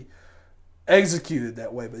going to be executed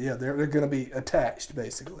that way, but yeah, they're going to be attached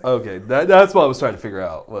basically. Okay, that's what I was trying to figure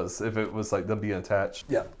out, was if it was like them being attached.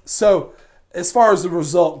 Yeah. So as far as the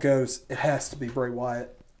result goes, it has to be Bray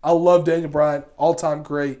Wyatt. I love Daniel Bryan, all-time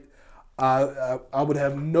great. I would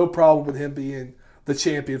have no problem with him being the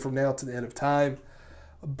champion from now to the end of time.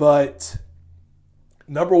 But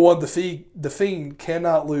number one, the Fiend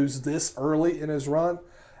cannot lose this early in his run.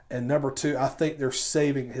 And number two, I think they're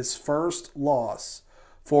saving his first loss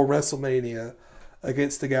for WrestleMania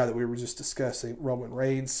against the guy that we were just discussing, Roman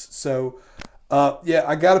Reigns. So, yeah,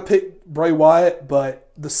 I got to pick Bray Wyatt,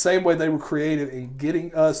 but the same way they were creative in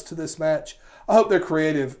getting us to this match, I hope they're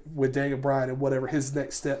creative with Daniel Bryan and whatever his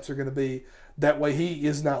next steps are going to be. That way he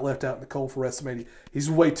is not left out in the cold for WrestleMania. He's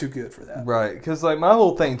way too good for that. Right, because like my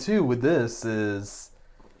whole thing too with this is,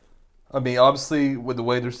 I mean, obviously with the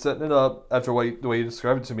way they're setting it up, after the way you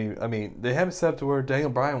described it to me, I mean, they have it set up to where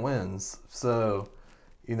Daniel Bryan wins. So,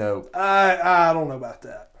 you know, I don't know about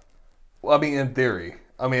that. Well, I mean, in theory.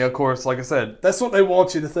 I mean, of course, like I said, that's what they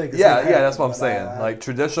want you to think. Yeah, that's what I'm saying. Like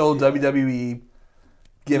traditional WWE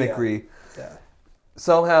gimmickry. Yeah.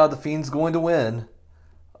 Somehow the Fiend's going to win.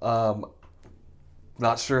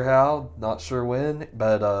 Not sure how, not sure when,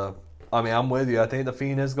 but I mean, I'm with you. I think the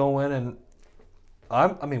Fiend is going to win, and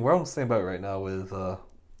I mean, we're on the same boat right now with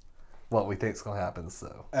what we think is going to happen.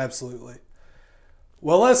 So absolutely.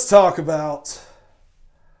 Well, let's talk about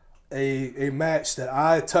a match that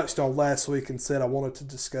I touched on last week and said I wanted to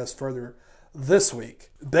discuss further this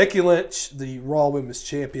week. Becky Lynch, the Raw Women's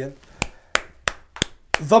Champion,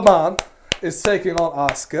 the Man, is taking on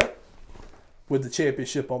Asuka with the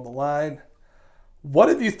championship on the line. What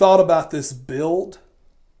have you thought about this build?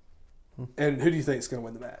 And who do you think is going to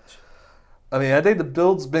win the match? I mean, I think the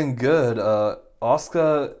build's been good.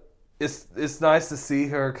 Asuka, it's nice to see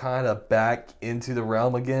her kind of back into the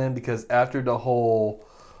realm again, because after the whole,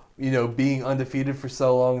 you know, being undefeated for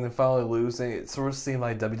so long and then finally losing, it sort of seemed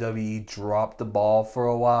like WWE dropped the ball for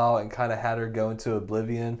a while and kind of had her go into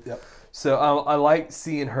oblivion. Yep. So I like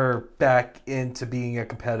seeing her back into being a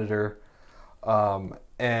competitor.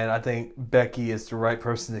 And I think Becky is the right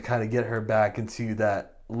person to kind of get her back into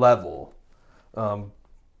that level.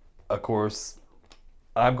 Of course,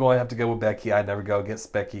 I'm going to have to go with Becky. I never go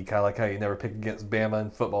against Becky, kind of like how you never pick against Bama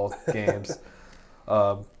in football games.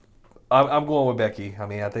 I'm going with Becky. I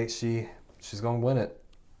mean, I think she's going to win it.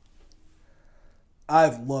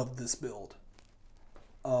 I've loved this build.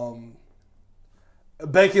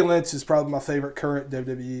 Becky Lynch is probably my favorite current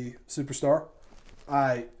WWE superstar.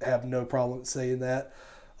 I have no problem saying that.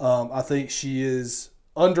 I think she is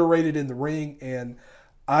underrated in the ring, and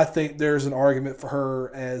I think there's an argument for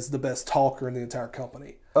her as the best talker in the entire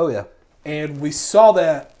company. Oh, yeah. And we saw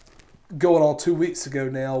that going on 2 weeks ago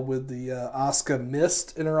now with the Asuka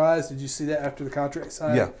mist in her eyes. Did you see that after the contract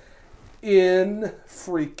signing? Yeah.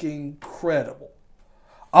 Freaking incredible.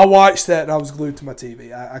 I watched that and I was glued to my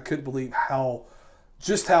TV. I couldn't believe how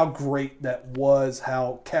great that was,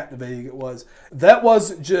 how captivating it was. That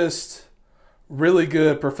wasn't just really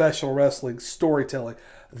good professional wrestling storytelling.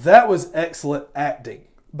 That was excellent acting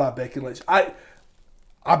by Becky Lynch.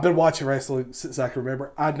 I've been watching wrestling since I can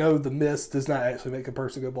remember. I know the mist does not actually make a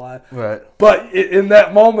person go blind. Right. But in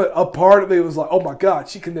that moment, a part of me was like, oh my God,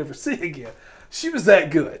 she can never see again. She was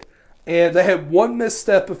that good. And they had one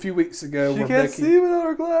misstep a few weeks ago. She can't see without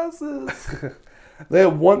her glasses. They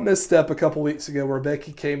had one misstep a couple weeks ago where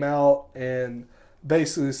Becky came out and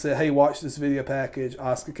basically said, hey, watch this video package.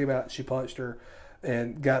 Asuka came out and she punched her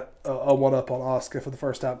and got a one-up on Asuka for the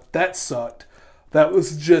first time. That sucked. That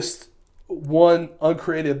was just one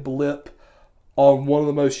uncreative blip on one of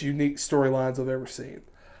the most unique storylines I've ever seen.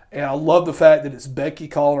 And I love the fact that it's Becky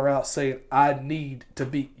calling her out saying, I need to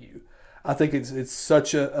beat you. I think it's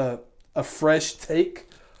such a fresh take,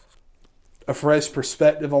 a fresh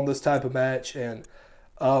perspective on this type of match. And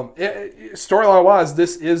storyline-wise,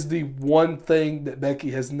 this is the one thing that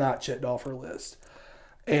Becky has not checked off her list.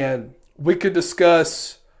 And we could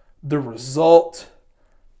discuss the result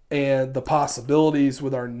and the possibilities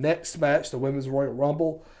with our next match, the Women's Royal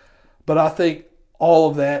Rumble. But I think all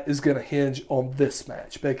of that is going to hinge on this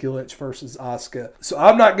match, Becky Lynch versus Asuka. So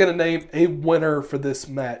I'm not going to name a winner for this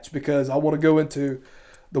match because I want to go into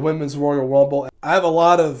the Women's Royal Rumble. I have a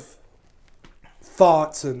lot of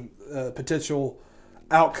thoughts and potential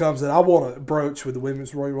outcomes that I want to broach with the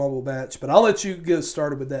Women's Royal Rumble match, but I'll let you get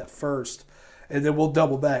started with that first. and then we'll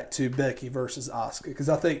double back to Becky versus Asuka because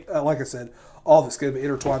I think, like I said, all of it's going to be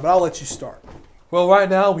intertwined. But I'll let you start. Well, right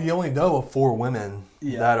now we only know of 4 women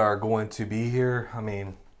Yeah. that are going to be here. I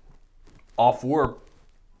mean, all 4.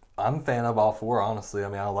 I'm a fan of all 4, honestly. I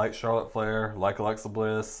mean, I like Charlotte Flair, like Alexa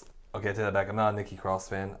Bliss. Okay, I take that back. I'm not a Nikki Cross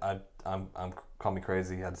fan. I'm call me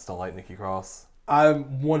crazy. I just don't like Nikki Cross.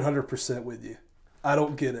 I'm 100% with you. I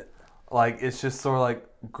don't get it. Like, it's just sort of like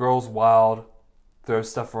girls wild, throws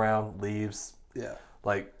stuff around, leaves. Yeah.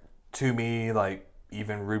 Like, to me, like,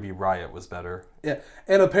 even Ruby Riott was better. Yeah,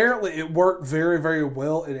 and apparently it worked very, very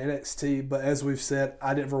well in NXT, but as we've said,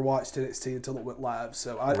 I never watched NXT until it went live,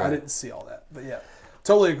 so I didn't see all that. But yeah,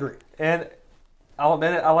 totally agree. And I'll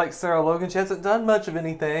admit it, I like Sarah Logan. She hasn't done much of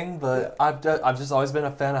anything, but yeah. I've just always been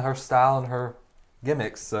a fan of her style and her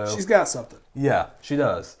gimmicks. So she's got something. Yeah, she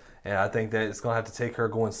does. And I think that it's going to have to take her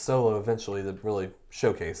going solo eventually to really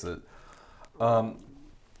showcase it.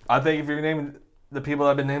 I think if you're naming the people that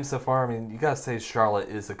have been named so far, I mean, you got to say Charlotte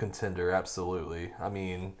is a contender, absolutely. I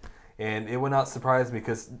mean, and it would not surprise me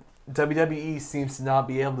because WWE seems to not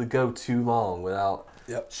be able to go too long without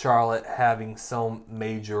Charlotte having some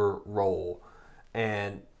major role.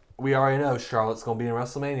 And we already know Charlotte's going to be in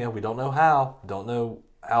WrestleMania. We don't know how. Don't know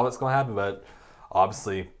how it's going to happen, but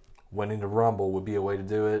obviously winning the Rumble would be a way to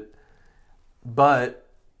do it. But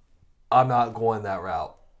I'm not going that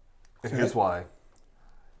route. And here's why.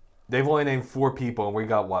 They've only named 4 people, and we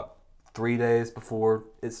got, 3 days before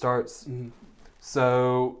it starts? Mm-hmm.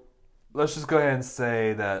 So let's just go ahead and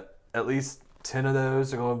say that at least 10 of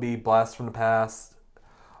those are going to be blasts from the past.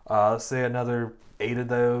 Let's say another 8 of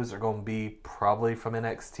those are going to be probably from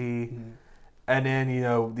NXT. Mm-hmm. And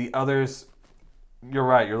then, the others, you're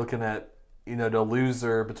right, you're looking at, the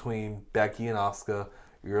loser between Becky and Asuka.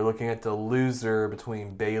 You're looking at the loser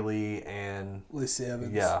between Bayley and Lacey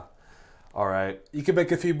Evans. Yeah. All right. You can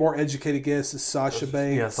make a few more educated guesses. Sasha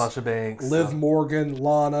Banks. Yeah, Sasha Banks. Liv Morgan,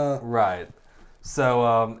 Lana. Right.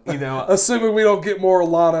 So, assuming we don't get more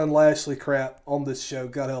Lana and Lashley crap on this show,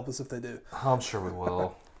 God help us if they do. I'm sure we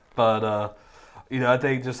will. But, I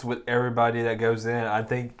think just with everybody that goes in, I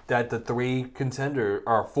think that the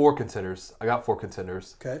 4 contenders. I got 4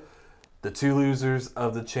 contenders. Okay. The 2 losers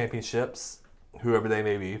of the championships, whoever they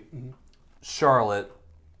may be, Charlotte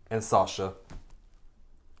and Sasha.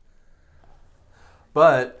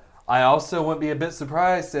 But I also wouldn't be a bit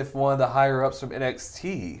surprised if one of the higher-ups from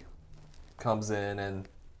NXT comes in and,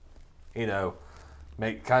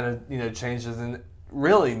 make changes and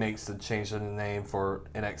really makes a change in the name for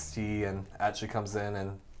NXT and actually comes in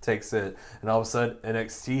and takes it. And all of a sudden,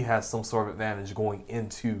 NXT has some sort of advantage going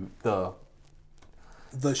into the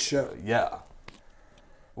show. Yeah.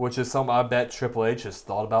 Which is something I bet Triple H has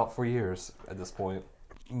thought about for years at this point.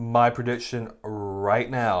 My prediction right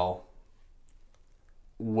now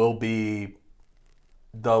will be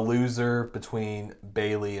the loser between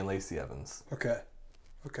Bayley and Lacey Evans. Okay.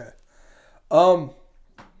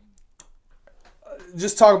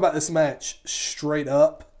 Just talking about this match straight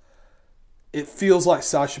up, it feels like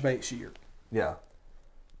Sasha Banks' year. Yeah.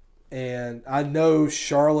 And I know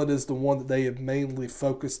Charlotte is the one that they have mainly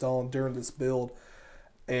focused on during this build.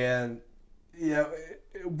 And,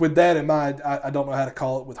 with that in mind, I don't know how to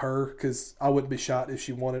call it with her because I wouldn't be shocked if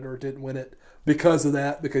she won it or didn't win it because of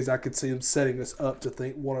that, because I could see them setting this up to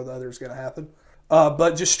think one or the other is going to happen.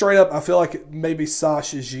 But just straight up, I feel like it may be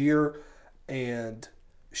Sasha's year, and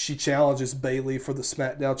she challenges Bayley for the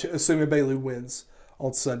SmackDown, assuming Bayley wins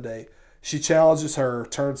on Sunday. She challenges her,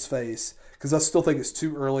 turns face, because I still think it's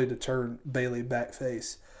too early to turn Bayley back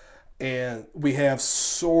face. And we have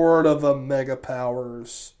sort of a Mega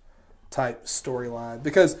Powers type storyline.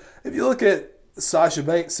 Because if you look at Sasha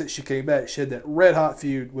Banks since she came back, she had that red-hot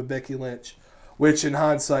feud with Becky Lynch, which in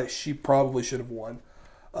hindsight she probably should have won.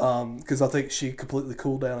 Because I think she completely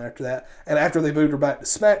cooled down after that. And after they moved her back to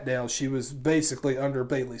SmackDown, she was basically under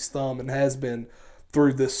Bayley's thumb and has been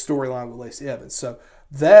through this storyline with Lacey Evans. So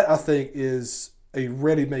that, I think, is a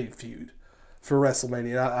ready-made feud for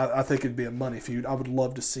WrestleMania. I think it'd be a money feud. I would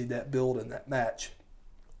love to see that build in that match.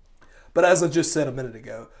 But as I just said a minute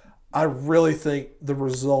ago, I really think the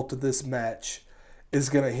result of this match is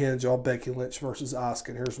going to hinge on Becky Lynch versus Asuka,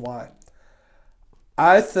 and here's why.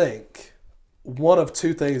 I think one of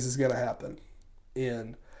 2 things is going to happen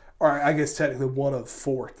or I guess technically one of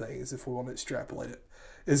 4 things, if we want to extrapolate it,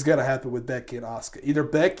 is going to happen with Becky and Asuka. Either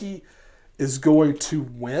Becky is going to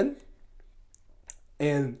win,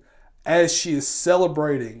 and as she is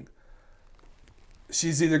celebrating,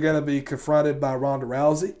 she's either going to be confronted by Ronda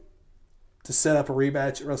Rousey to set up a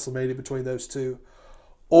rematch at WrestleMania between those 2,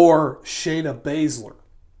 or Shayna Baszler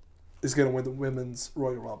is going to win the Women's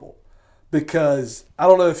Royal Rumble. because I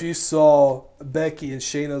don't know if you saw Becky and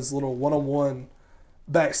Shayna's little one-on-one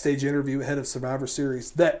backstage interview ahead of Survivor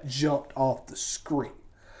Series. That jumped off the screen.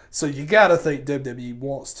 So you got to think WWE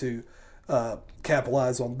wants to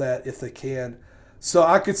capitalize on that if they can. So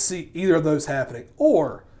I could see either of those happening.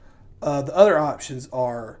 Or the other options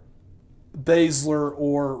are Baszler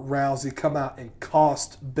or Rousey come out and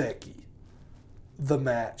cost Becky the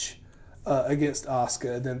match against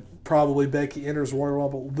Asuka. And then probably Becky enters Royal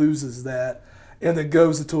Rumble, loses that, and then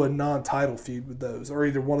goes into a non-title feud with those. Or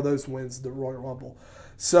either one of those wins the Royal Rumble.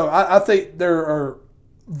 So I think there are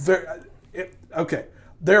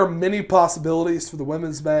there are many possibilities for the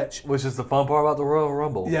women's match. Which is the fun part about the Royal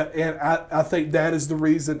Rumble. Yeah, and I think that is the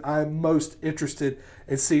reason I'm most interested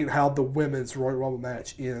in seeing how the women's Royal Rumble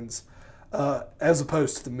match ends as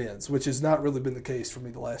opposed to the men's, which has not really been the case for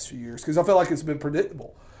me the last few years because I feel like it's been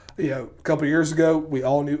predictable. You know, a couple of years ago, we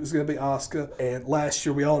all knew it was going to be Asuka, and last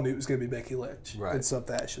year we all knew it was going to be Becky Lynch in some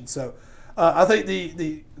fashion. So I think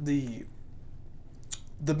the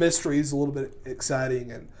mystery is a little bit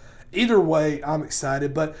exciting, and either way, I'm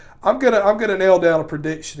excited. But I'm gonna nail down a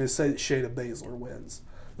prediction and say that Shayna Baszler wins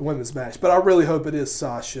the women's match. But I really hope it is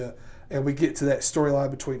Sasha, and we get to that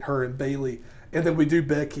storyline between her and Bayley, and then we do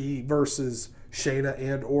Becky versus Shayna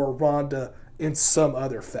and or Ronda in some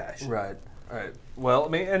other fashion. Right. Well, I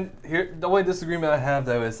mean, and here the only disagreement I have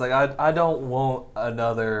though is like I don't want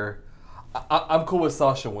another. I'm cool with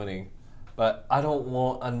Sasha winning. But I don't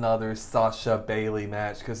want another Sasha Bayley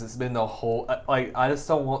match because it's been the whole I just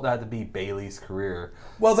don't want that to be Bayley's career.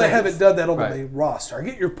 Well, they haven't done that on the main roster. I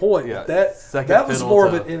get your point. Yeah, that was more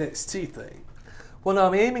of an NXT thing. Well, no, I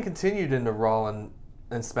mean, it even continued into Raw and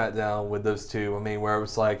SmackDown with those two. I mean, where it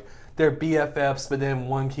was like they're BFFs, but then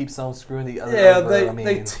one keeps on screwing the other. Yeah, over.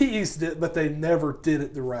 they teased it, but they never did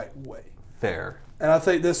it the right way. Fair. And I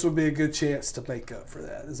think this would be a good chance to make up for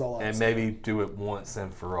that, is all I'm saying. And maybe do it once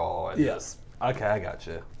and for all. Yes. Okay, I got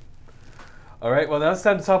you. All right, well, now it's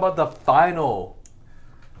time to talk about the final.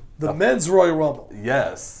 The men's Royal Rumble.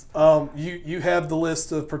 Yes. You have the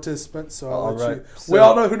list of participants, so I'll let you. So, we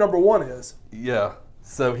all know who number one is. Yeah.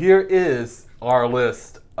 So here is our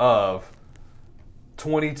list of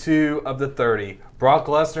 22 of the 30. Brock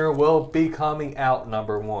Lesnar will be coming out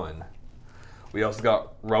number one. We also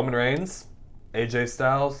got Roman Reigns, AJ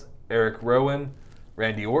Styles, Eric Rowan,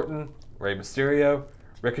 Randy Orton, Rey Mysterio,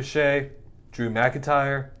 Ricochet, Drew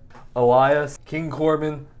McIntyre, Elias, King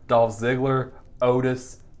Corbin, Dolph Ziggler,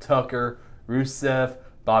 Otis, Tucker, Rusev,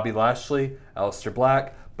 Bobby Lashley, Aleister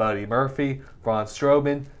Black, Buddy Murphy, Braun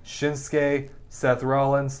Strowman, Shinsuke, Seth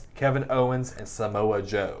Rollins, Kevin Owens, and Samoa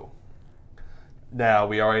Joe. Now,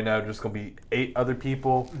 we already know there's going to be 8 other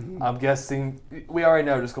people. Mm-hmm. I'm guessing we already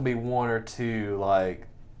know there's going to be 1 or 2, like,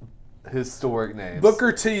 historic names.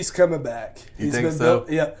 Booker T's coming back. You think so?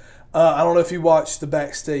 Yeah. I don't know if you watched the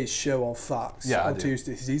Backstage show on Fox on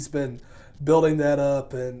Tuesdays. He's been building that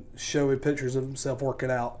up and showing pictures of himself working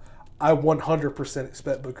out. I 100%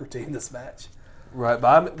 expect Booker T in this match. Right,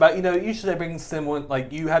 but you know, usually they bring someone,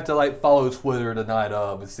 like, you have to, like, follow Twitter the night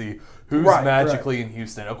of and see who's magically in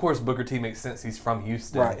Houston. Of course, Booker T makes sense. He's from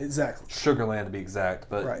Houston. Right, exactly. Sugarland, to be exact.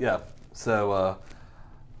 But, yeah. So,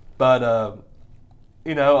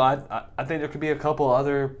 you know, I think there could be a couple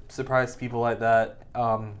other surprise people like that.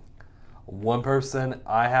 One person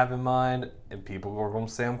I have in mind, and people are going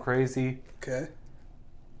to say I'm crazy. Okay.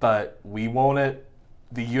 But we want it.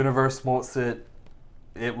 The universe wants it.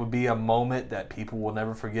 It would be a moment that people will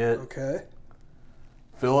never forget. Okay.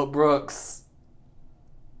 Phillip Brooks.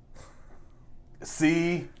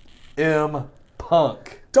 CM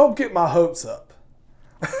Punk. Don't get my hopes up.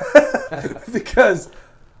 Because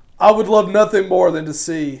I would love nothing more than to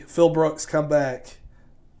see Phil Brooks come back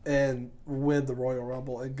and win the Royal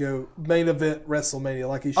Rumble and go main event WrestleMania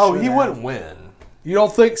like he should. Oh, he wouldn't win. You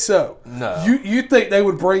don't think so? No. You think they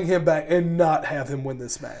would bring him back and not have him win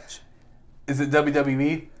this match? Is it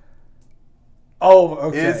WWE? Oh,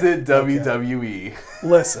 okay. Is it WWE? Okay.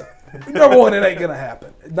 Listen, number one, it ain't going to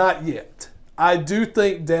happen. Not yet. I do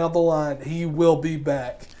think down the line he will be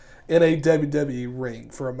back in a WWE ring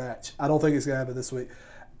for a match. I don't think it's going to happen this week.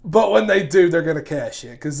 But when they do, they're going to cash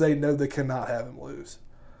in because they know they cannot have him lose.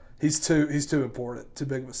 He's too important, too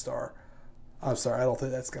big of a star. I'm sorry, I don't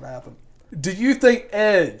think that's going to happen. Do you think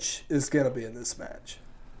Edge is going to be in this match?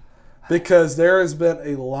 Because there has been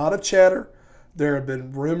a lot of chatter. There have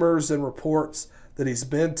been rumors and reports that he's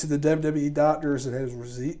been to the WWE doctors and has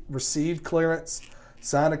received clearance,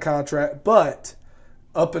 signed a contract. But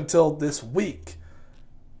up until this week,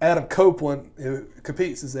 Adam Copeland, who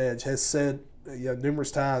competes as Edge, has said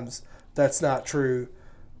numerous times that's not true.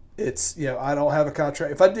 It's, I don't have a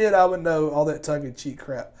contract. If I did, I would know, all that tongue-in-cheek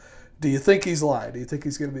crap. Do you think he's lying? Do you think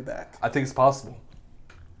he's going to be back? I think it's possible.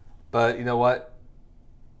 But you know what?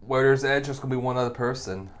 Where there's Edge, there's going to be one other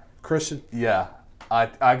person. Christian? Yeah. I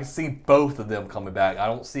can see both of them coming back. I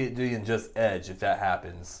don't see it being just Edge if that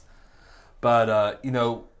happens. But,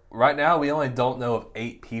 right now we only don't know of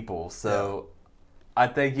 8 people. So I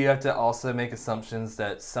think you have to also make assumptions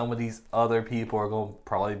that some of these other people are going to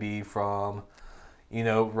probably be from,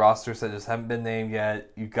 rosters that just haven't been named yet.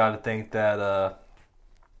 You've got to think that,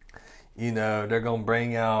 they're going to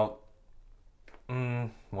bring out,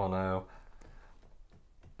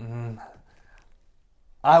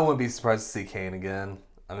 I wouldn't be surprised to see Kane again.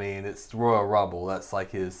 I mean, it's Royal Rumble. That's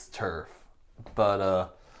like his turf.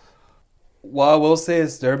 But what I will say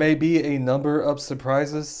is there may be a number of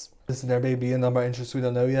surprises. There may be a number of interests we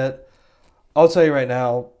don't know yet. I'll tell you right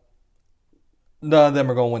now, none of them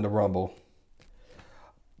are going to win the Rumble.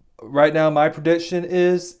 Right now, my prediction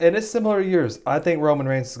is, and it's similar to yours, I think Roman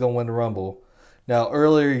Reigns is going to win the Rumble. Now,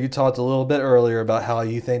 earlier, you talked a little bit earlier about how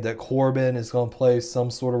you think that Corbin is going to play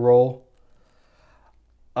some sort of role.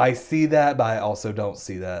 I see that, but I also don't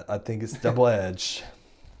see that. I think it's double edge.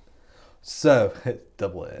 So,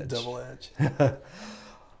 double edge. Double edge.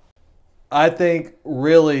 I think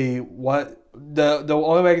really what the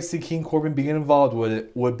only way I can see King Corbin being involved with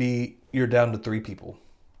it would be you're down to 3 people.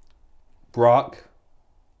 Brock,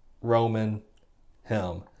 Roman,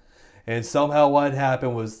 him. And somehow what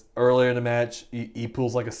happened was earlier in the match, he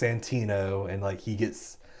pulls like a Santino and like he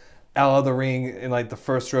gets out of the ring in like the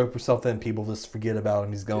first rope or something. People just forget about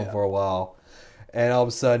him. He's gone for a while. And all of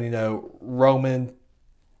a sudden, Roman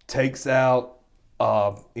takes out,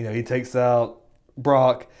 he takes out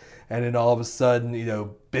Brock. And then all of a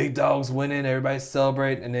sudden, big dogs winning, everybody's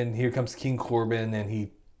celebrating. And then here comes King Corbin and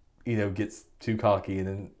he, gets too cocky. And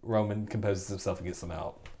then Roman composes himself and gets him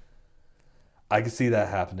out. I can see that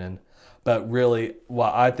happening. But really,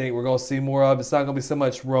 what I think we're going to see more of, it's not going to be so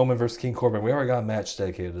much Roman versus King Corbin. We already got a match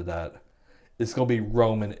dedicated to that. It's going to be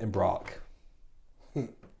Roman and Brock.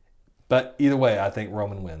 But either way, I think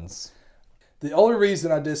Roman wins. The only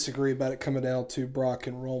reason I disagree about it coming down to Brock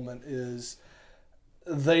and Roman is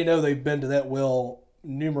they know they've been to that well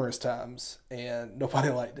numerous times and nobody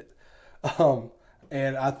liked it.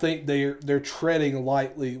 And I think they're treading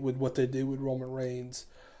lightly with what they do with Roman Reigns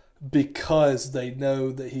because they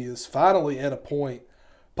know that he is finally at a point,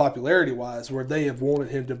 popularity-wise, where they have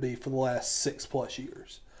wanted him to be for the last 6+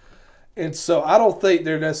 years. And so I don't think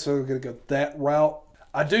they're necessarily going to go that route.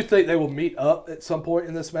 I do think they will meet up at some point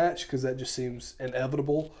in this match because that just seems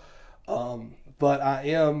inevitable. But I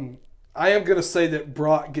am going to say that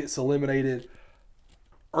Brock gets eliminated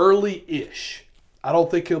early-ish. I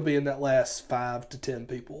don't think he'll be in that last 5 to 10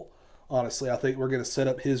 people, honestly. I think we're going to set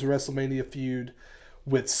up his WrestleMania feud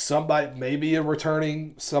with somebody, maybe a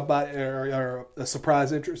returning somebody, or a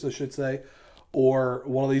surprise entrance, I should say, or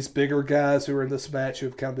one of these bigger guys who are in this match who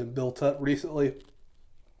have kind of been built up recently.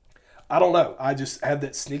 I don't know. I just have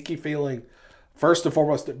that sneaky feeling, first and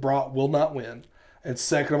foremost, that Brock will not win, and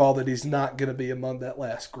second of all, that he's not going to be among that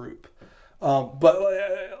last group.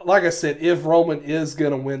 But like I said, if Roman is going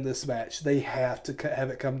to win this match, they have to have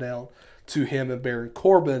it come down to him and Baron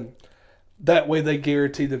Corbin. That way they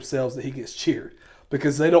guarantee themselves that he gets cheered.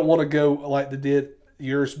 Because they don't want to go like they did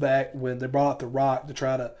years back when they brought out The Rock to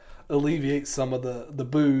try to alleviate some of the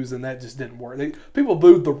boos, and that just didn't work. People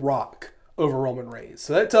booed The Rock over Roman Reigns.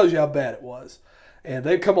 So that tells you how bad it was. And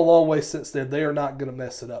they've come a long way since then. They are not going to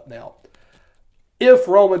mess it up now. If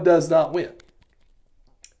Roman does not win,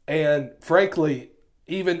 and frankly,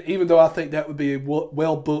 even though I think that would be a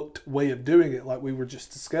well-booked way of doing it, like we were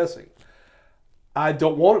just discussing, I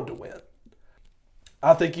don't want him to win.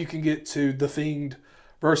 I think you can get to The Fiend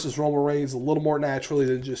versus Roman Reigns a little more naturally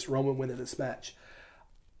than just Roman winning this match.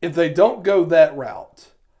 If they don't go that route,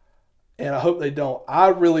 and I hope they don't, I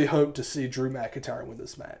really hope to see Drew McIntyre win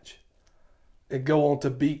this match and go on to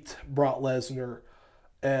beat Brock Lesnar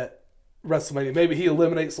at WrestleMania. Maybe he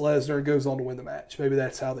eliminates Lesnar and goes on to win the match. Maybe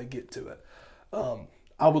that's how they get to it.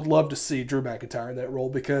 I would love to see Drew McIntyre in that role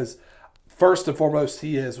because, first and foremost,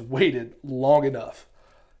 he has waited long enough.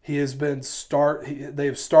 He has been they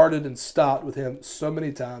have started and stopped with him so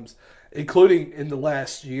many times, including in the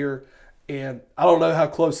last year. And I don't know how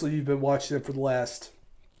closely you've been watching him for the last,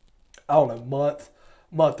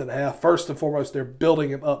 month and a half. First and foremost, they're building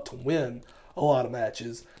him up to win a lot of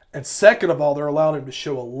matches. And second of all, they're allowing him to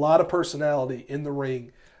show a lot of personality in the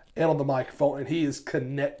ring and on the microphone, and he is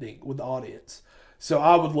connecting with the audience. So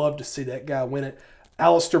I would love to see that guy win it.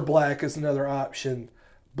 Aleister Black is another option,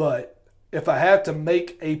 but if I have to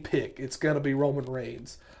make a pick, it's going to be Roman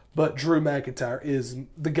Reigns. But Drew McIntyre is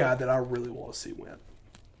the guy that I really want to see win.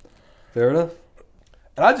 Fair enough.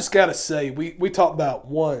 And I just got to say, we talked about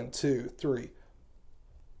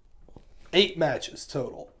 8 matches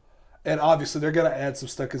total. And obviously, they're going to add some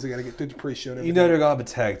stuff because they got to get through the pre-show. And they're going to have a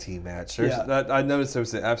tag team match. Yeah. I noticed there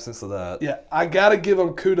was an absence of that. Yeah, I got to give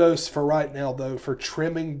them kudos for right now, though, for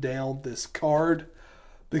trimming down this card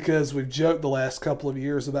because we've joked the last couple of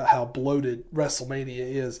years about how bloated WrestleMania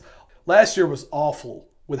is. Last year was awful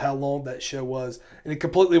with how long that show was, and it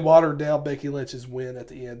completely watered down Becky Lynch's win at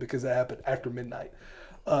the end because that happened after midnight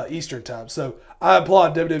Eastern time. So I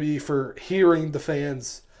applaud WWE for hearing the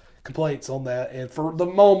fans' complaints on that, and for the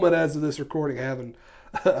moment as of this recording having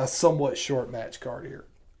a somewhat short match card here.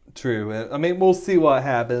 True. I mean, we'll see what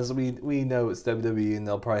happens. We know it's WWE, and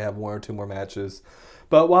they'll probably have 1 or 2 more matches.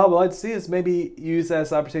 But what I would like to see is maybe use that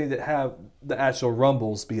as an opportunity to have the actual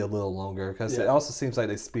Rumbles be a little longer, because it also seems like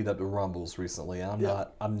they speed up the Rumbles recently.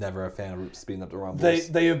 I'm never a fan of speeding up the Rumbles.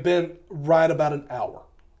 They have been right about an hour.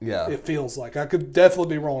 Yeah. It feels like. I could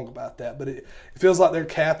definitely be wrong about that, but it feels like they're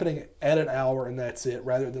capping it at an hour and that's it,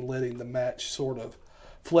 rather than letting the match sort of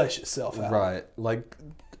flesh itself out. Right. Like,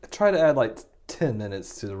 try to add like 10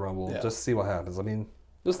 minutes to the Rumble. Just see what happens. I mean,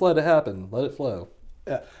 just let it happen. Let it flow.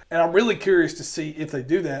 Yeah. And I'm really curious to see if they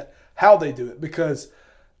do that, how they do it, because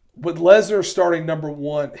with Lesnar starting number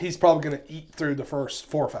 1, he's probably going to eat through the first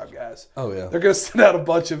 4 or 5 guys. Oh, yeah. They're going to send out a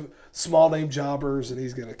bunch of small-name jobbers, and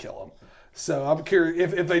he's going to kill them. So I'm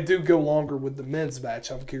curious if they do go longer with the men's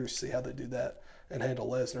match. I'm curious to see how they do that and handle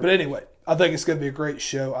Lesnar. But anyway, I think it's going to be a great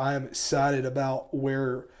show. I am excited about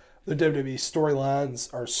where the WWE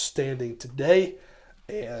storylines are standing today,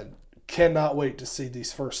 and cannot wait to see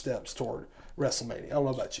these first steps toward WrestleMania. I don't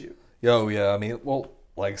know about you. Yo, yeah. I mean, well,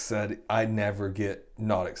 like I said, I never get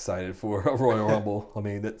not excited for a Royal Rumble. I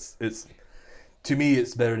mean, it's to me,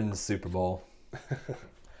 it's better than the Super Bowl.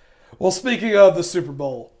 Well, speaking of the Super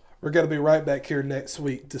Bowl, we're going to be right back here next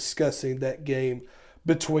week discussing that game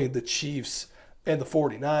between the Chiefs and the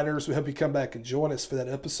 49ers. We hope you come back and join us for that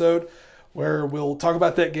episode where we'll talk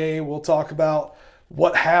about that game. We'll talk about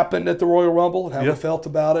what happened at the Royal Rumble and how we felt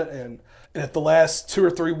about it. And if the last 2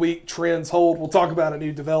 or 3 week trends hold, we'll talk about a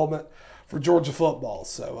new development for Georgia football.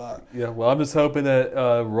 So well, I'm just hoping that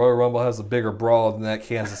Royal Rumble has a bigger brawl than that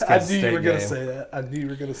Kansas State game. I knew you were going to say that. I knew you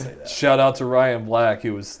were going to say that. Shout out to Ryan Black,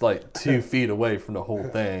 who was like 2 feet away from the whole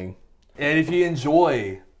thing. And if you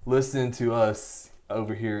enjoy listening to us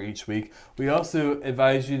over here each week, we also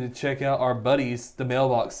advise you to check out our buddies, the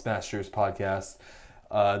Mailbox Smashers podcast.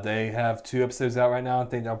 They have 2 episodes out right now. I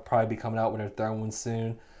think they'll probably be coming out with their 3rd one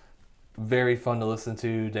soon. Very fun to listen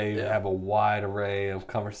to. They have a wide array of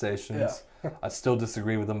conversations. I still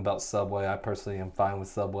disagree with them about Subway. I personally am fine with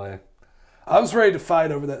Subway. I was ready to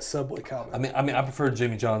fight over that Subway comment. I mean, I prefer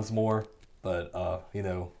Jimmy John's more, but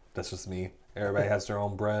that's just me. Everybody has their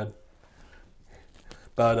own bread.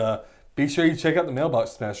 But be sure you check out the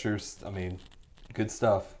Mailbox Smashers. I mean, good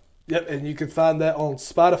stuff. Yep, and you can find that on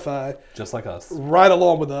Spotify. Just like us. Right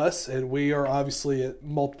along with us, and we are obviously at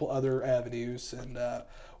multiple other avenues. And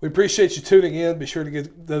we appreciate you tuning in. Be sure to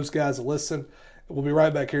give those guys a listen. We'll be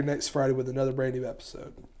right back here next Friday with another brand new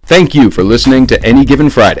episode. Thank you for listening to Any Given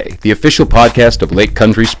Friday, the official podcast of Lake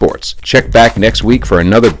Country Sports. Check back next week for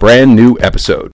another brand new episode.